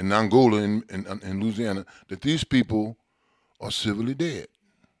 and Angola and Louisiana, that these people are civilly dead.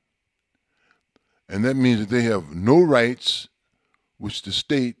 And that means that they have no rights which the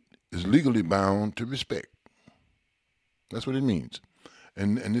state is legally bound to respect. That's what it means.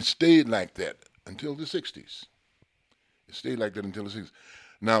 And it stayed like that until the 60s. It stayed like that until the 60s.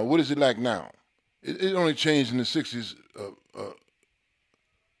 Now, what is it like now? It only changed in the 60s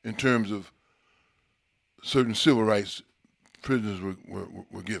in terms of certain civil rights prisoners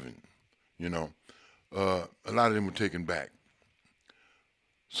were given, you know. A lot of them were taken back.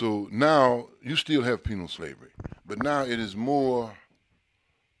 So now you still have penal slavery, but now it is more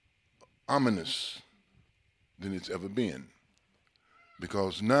ominous than it's ever been,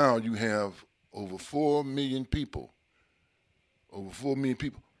 because now you have over 4 million people,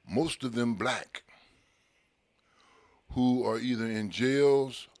 most of them black, who are either in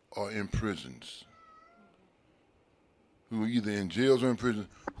jails or in prisons, who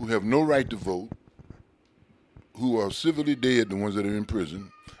have no right to vote, who are civilly dead, the ones that are in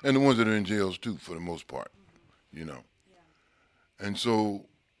prison, and the ones that are in jails too, for the most part, you know. Yeah. And so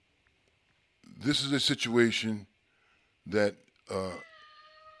this is a situation that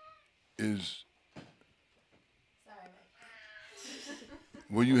is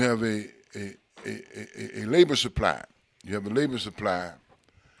where you have a labor supply. You have a labor supply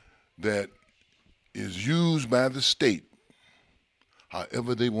that is used by the state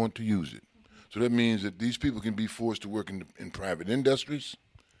however they want to use it. So that means that these people can be forced to work in private industries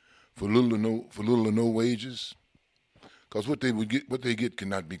for little or no wages, because what they get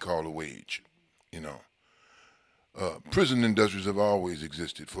cannot be called a wage, you know. Prison industries have always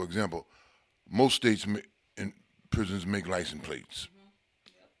existed. For example, most states in prisons make license plates.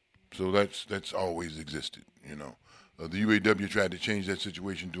 So that's always existed, you know. The U.A.W. tried to change that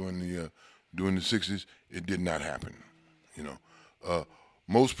situation during the 60s. It did not happen, you know.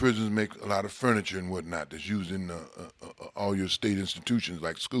 Most prisons make a lot of furniture and whatnot that's used in all your state institutions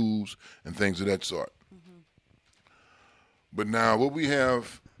like schools and things of that sort. Mm-hmm. But now what we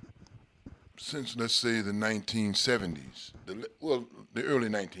have since, let's say, the 1970s, the early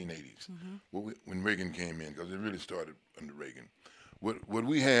 1980s, when Reagan came in, because it really started under Reagan. What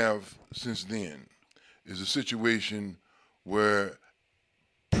we have since then is a situation where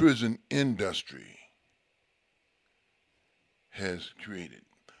prison industry has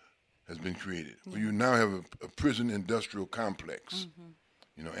been created. Where you now have a prison industrial complex. Mm-hmm.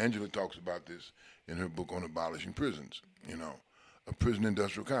 You know, Angela talks about this in her book on abolishing prisons, you know, a prison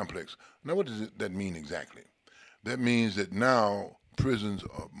industrial complex. Now, what does that mean exactly? That means that now prisons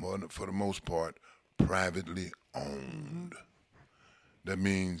are, for the most part, privately owned. Mm-hmm. That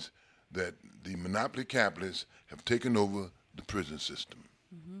means that the monopoly capitalists have taken over the prison system.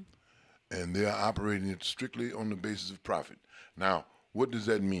 Mm-hmm. And they are operating it strictly on the basis of profit. Now, what does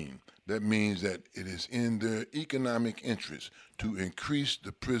that mean? That means that it is in their economic interest to increase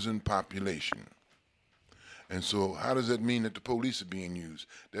the prison population. And so how does that mean that the police are being used?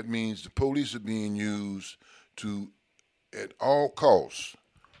 That means the police are being used to, at all costs,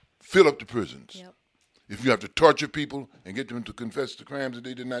 fill up the prisons. Yep. If you have to torture people and get them to confess the crimes that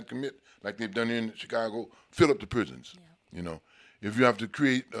they did not commit, like they've done in Chicago, fill up the prisons. Yep. If you have to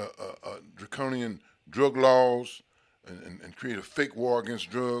create draconian drug laws and create a fake war against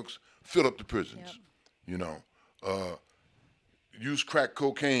drugs, fill up the prisons. Yep. Use crack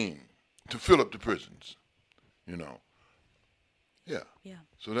cocaine to fill up the prisons. Yeah.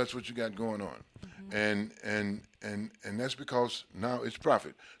 So that's what you got going on, and that's because now it's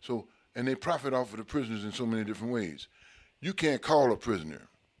profit. So and they profit off of the prisoners in so many different ways. You can't call a prisoner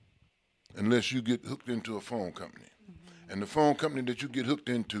unless you get hooked into a phone company, and the phone company that you get hooked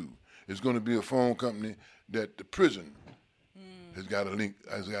into is going to be a phone company that the prison has got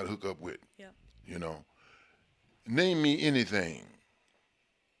to hook up with. Yep. Name me anything.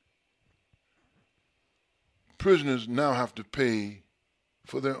 Prisoners now have to pay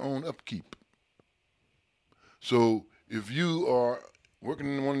for their own upkeep. So if you are working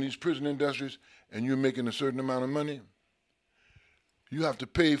in one of these prison industries and you're making a certain amount of money, you have to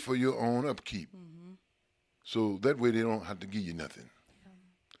pay for your own upkeep. So that way they don't have to give you nothing.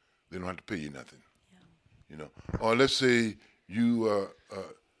 They don't have to pay you nothing. Or let's say you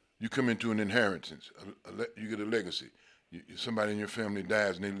come into an inheritance, you get a legacy. Somebody in your family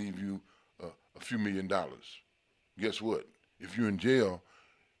dies and they leave you a few $1 million. Guess what? If you're in jail,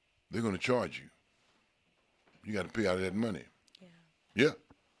 they're going to charge you. You got to pay out of that money. Yeah.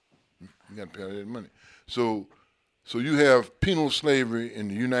 You got to pay out of that money. So you have penal slavery in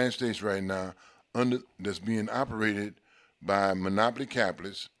the United States right now that's being operated by monopoly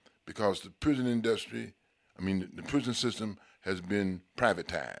capitalists because the prison industry, the prison system has been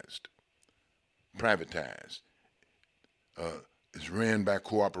privatized. It's ran by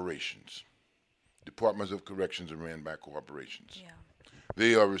corporations. Departments of Corrections are ran by corporations. Yeah.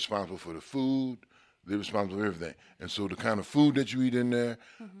 They are responsible for the food. They're responsible for everything. And so the kind of food that you eat in there,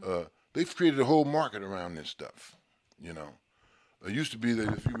 they've created a whole market around this stuff. It used to be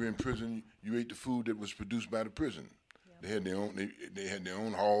that if you were in prison, you ate the food that was produced by the prison. Yep. They had their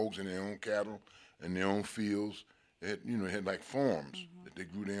own hogs and their own cattle and their own fields. They had like farms that they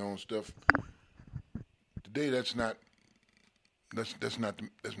grew their own stuff. Today that's not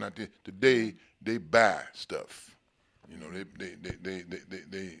today they buy stuff.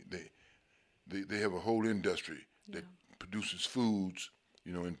 They have a whole industry that produces foods,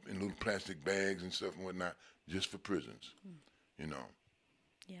 in little plastic bags and stuff and whatnot, just for prisons.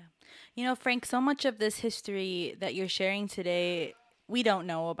 Yeah. Frank, so much of this history that you're sharing today, we don't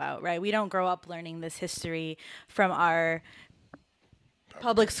know about, right? We don't grow up learning this history from our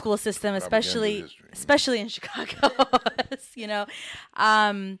public school system, especially in Chicago.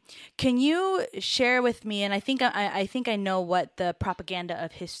 Can you share with me? And I think I know what the propaganda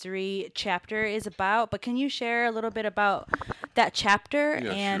of history chapter is about, but can you share a little bit about that chapter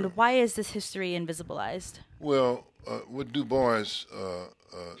and sure. why is this history invisibilized? Well, what Du Bois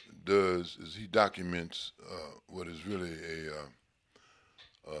does is he documents what is really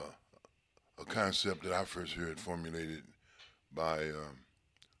a concept that I first heard formulated by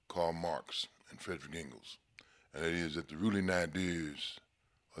Karl Marx and Frederick Engels, and that is that the ruling ideas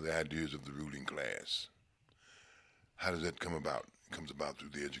are the ideas of the ruling class. How does that come about? It comes about through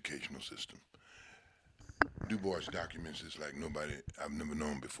the educational system. Du Bois documents this like nobody I've never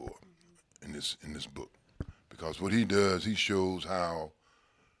known before in this book, because what he does, he shows how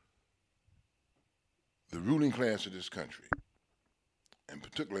the ruling class of this country, and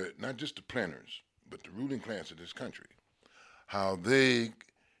particularly not just the planters, but the ruling class of this country, how they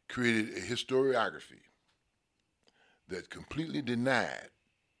created a historiography that completely denied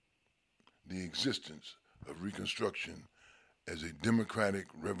the existence of Reconstruction as a democratic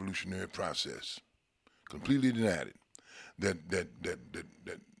revolutionary process. Completely denied it. That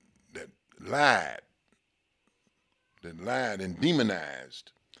lied and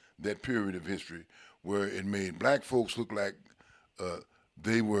demonized that period of history where it made black folks look like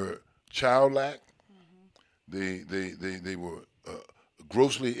they were childlike. They were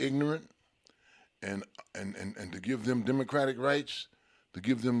grossly ignorant, and to give them democratic rights, to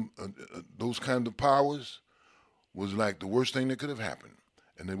give them those kind of powers, was like the worst thing that could have happened.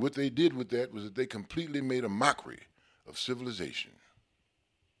 And then what they did with that was that they completely made a mockery of civilization.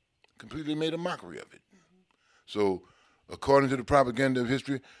 Completely made a mockery of it. So, according to the propaganda of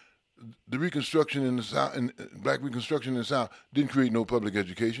history, the Reconstruction in the South, and Black Reconstruction in the South, didn't create no public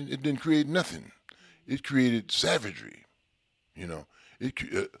education. It didn't create nothing. It created savagery.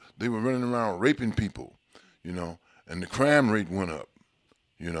 They were running around raping people, and the crime rate went up.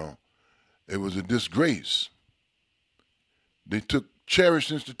 It was a disgrace. They took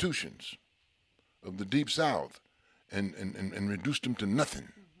cherished institutions of the Deep South and reduced them to nothing.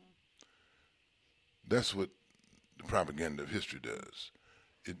 That's what the propaganda of history does.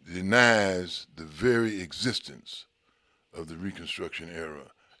 It denies the very existence of the Reconstruction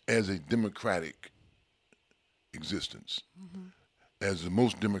era as a democratic existence, as the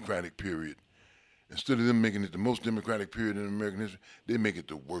most democratic period. Instead of them making it the most democratic period in American history, they make it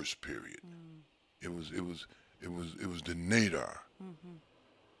the worst period. It was the nadir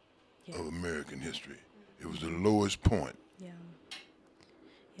of American history. It was the lowest point. Yeah.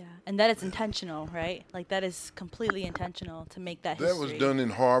 Yeah. And that is intentional, right? Like that is completely intentional to make that history. That was done in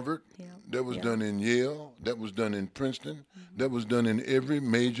Harvard. Yeah. That was Yeah. done in Yale. That was done in Princeton. That was done in every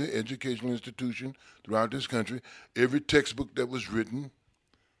major educational institution throughout this country. Every textbook that was written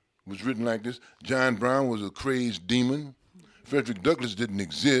like this. John Brown was a crazed demon. Frederick Douglass didn't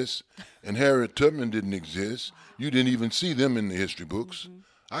exist, and Harriet Tubman didn't exist. You didn't even see them in the history books.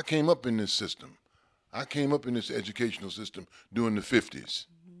 I came up in this system. I came up in this educational system during the 50s.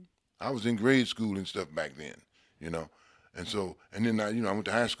 I was in grade school and stuff back then, you know. And so, and then I went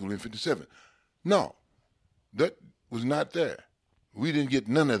to high school in 57. No, that was not there. We didn't get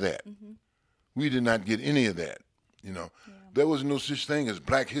none of that. We did not get any of that, you know. Yeah. There was no such thing as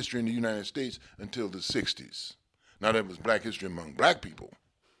black history in the United States until the 60s. Now there was black history among black people,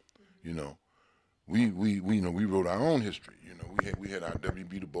 you know. We wrote our own history, you know. We had our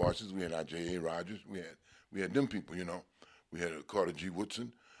W.E.B. Du Boises, we had our J.A. Rogers, we had them people, you know. We had Carter G.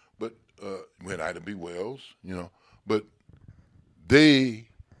 Woodson, but we had Ida B. Wells, you know. But they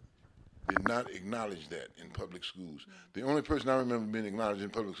did not acknowledge that in public schools. The only person I remember being acknowledged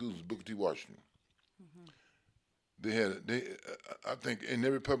in public schools was Booker T. Washington. I think in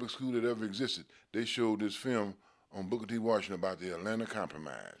every public school that ever existed, they showed this film on Booker T. Washington about the Atlanta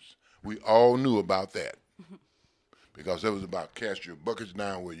Compromise. We all knew about that because that was about cast your buckets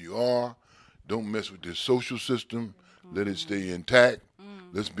down where you are. Don't mess with this social system. Let it stay intact.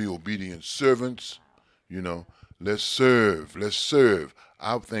 Let's be obedient servants. You know, let's serve. Let's serve.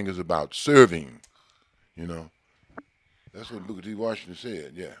 Our thing is about serving. You know, that's what Booker T. Washington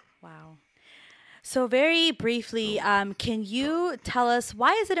said. Yeah. Wow. So very briefly, can you tell us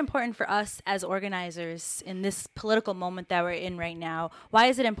why is it important for us as organizers in this political moment that we're in right now? Why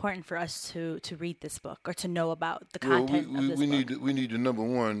is it important for us to read this book or to know about the content of this book? We need to, number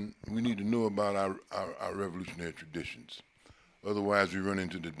one, we need to know about our revolutionary traditions. Otherwise, we run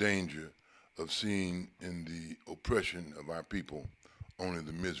into the danger of seeing in the oppression of our people only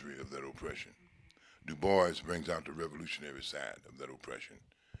the misery of that oppression. Du Bois brings out the revolutionary side of that oppression.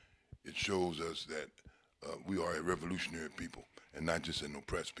 It shows us that we are a revolutionary people and not just an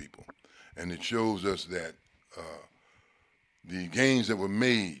oppressed people. And it shows us that the gains that were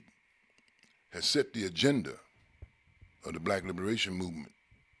made has set the agenda of the Black liberation movement.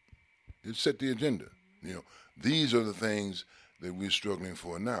 It set the agenda. You know, these are the things that we're struggling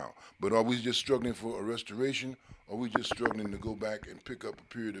for now. But are we just struggling for a restoration, or are we just struggling to go back and pick up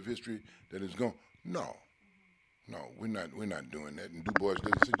a period of history that is gone? No. No, we're not doing that, and Du Bois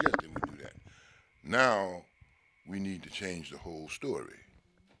doesn't suggest that we do that. Now, we need to change the whole story.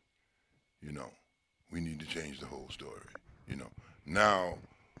 You know, we need to change the whole story. You know, now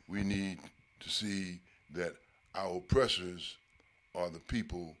we need to see that our oppressors are the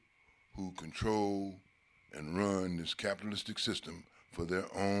people who control and run this capitalistic system for their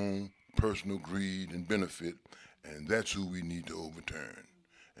own personal greed and benefit, and that's who we need to overturn.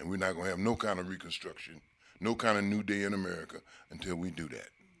 And we're not going to have no kind of reconstruction, no kind of new day in America until we do that,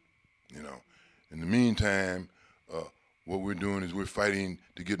 you know. In the meantime, what we're doing is we're fighting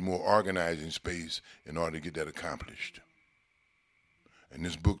to get more organizing space in order to get that accomplished. And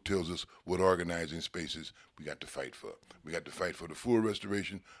this book tells us what organizing spaces we got to fight for. We got to fight for the full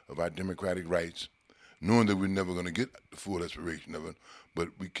restoration of our democratic rights, knowing that we're never going to get the full restoration of it, but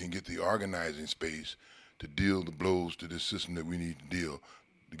we can get the organizing space to deal the blows to this system that we need to deal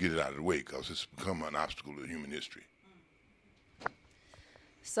to get it out of the way, because it's become an obstacle to human history.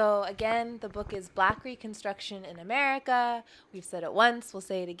 So again, the book is Black Reconstruction in America. We've said it once, we'll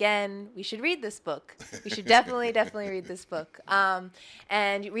say it again. We should read this book. We should definitely read this book.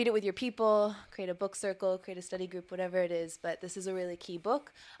 And you read it with your people, create a book circle, create a study group, whatever it is. But this is a really key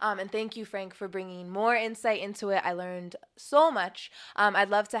book. And thank you, Frank, for bringing more insight into it. I learned so much. I'd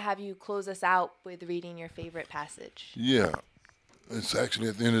love to have you close us out with reading your favorite passage. Yeah, it's actually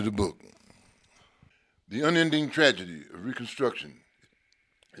at the end of the book. The unending tragedy of Reconstruction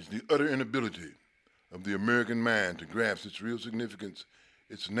is the utter inability of the American mind to grasp its real significance,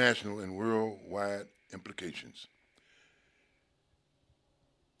 its national and worldwide implications.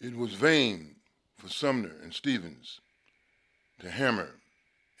 It was vain for Sumner and Stevens to hammer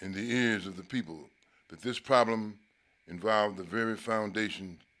in the ears of the people that this problem involved the very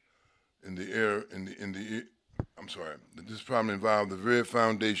foundation This problem involved the very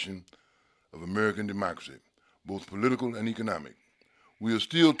foundation of American democracy, both political and economic. We are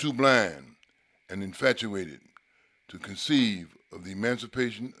still too blind and infatuated to conceive of the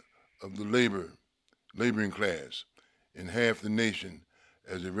emancipation of the laboring class in half the nation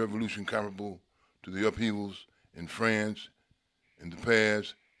as a revolution comparable to the upheavals in France in the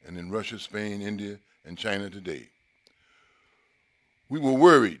past and in Russia, Spain, India, and China today. We were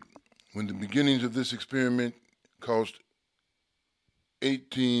worried when the beginnings of this experiment cost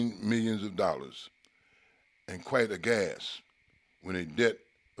 $18 million and quite aghast when a debt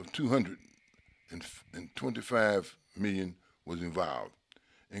of $225 million was involved,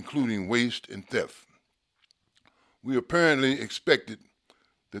 including waste and theft. We apparently expected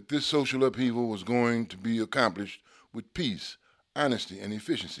that this social upheaval was going to be accomplished with peace, honesty, and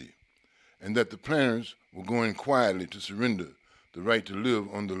efficiency, and that the planners were going quietly to surrender the right to live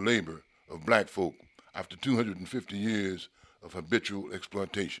on the labor of black folk after 250 years of habitual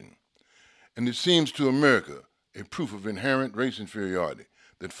exploitation. And it seems to America a proof of inherent race inferiority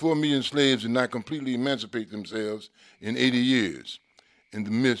that 4 million slaves did not completely emancipate themselves in 80 years in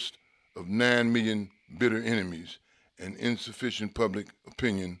the midst of 9 million bitter enemies and insufficient public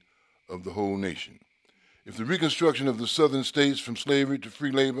opinion of the whole nation. If the reconstruction of the southern states from slavery to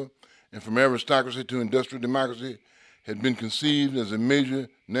free labor and from aristocracy to industrial democracy had been conceived as a major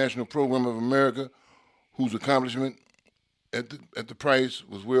national program of America whose accomplishment at the price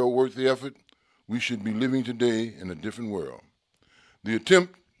was well worth the effort, we should be living today in a different world. The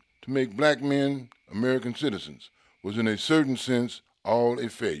attempt to make black men American citizens was in a certain sense all a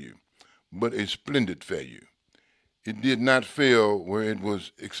failure, but a splendid failure. It did not fail where it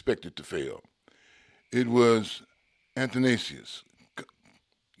was expected to fail. It was Athanasius,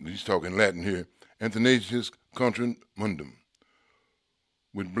 he's talking Latin here, Athanasius contra mundum,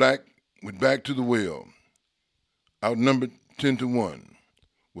 with back to the well, outnumbered 10-1,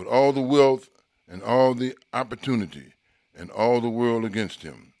 with all the wealth and all the opportunity and all the world against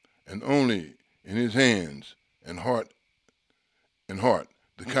him, and only in his hands and heart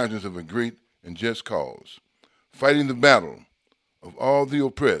the conscience of a great and just cause, fighting the battle of all the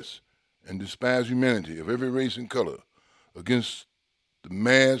oppressed and despised humanity of every race and color against the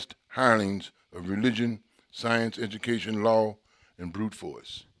massed hirelings of religion, science, education, law, and brute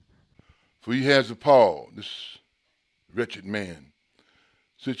force. For he has appalled this wretched man,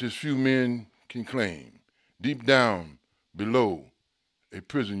 such as few men can claim, deep down below a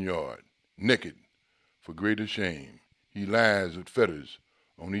prison yard, naked for greater shame. He lies with fetters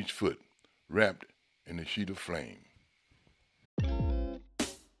on each foot, wrapped in a sheet of flame.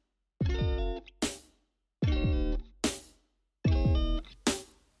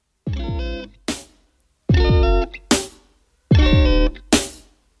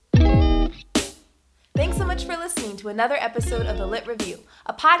 Thanks so much for listening to another episode of The Lit Review,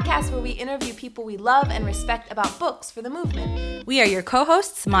 a podcast where we interview people we love and respect about books for the movement. We are your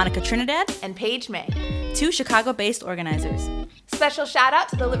co-hosts, Monica Trinidad And Paige May, two Chicago-based organizers. Special shout out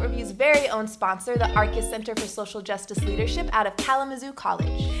to The Lit Review's very own sponsor, the Arcus Center for Social Justice Leadership out of Kalamazoo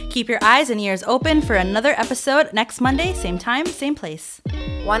College. Keep your eyes and ears open for another episode next Monday, same time, same place.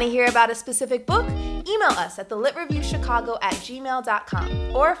 Want to hear about a specific book? Email us at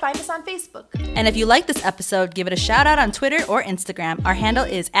thelitreviewchicago@gmail.com or find us on Facebook. And if you like this episode, give it a shout out on Twitter or Instagram. Our handle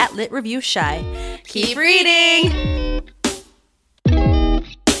is @LitReviewShy. Keep reading!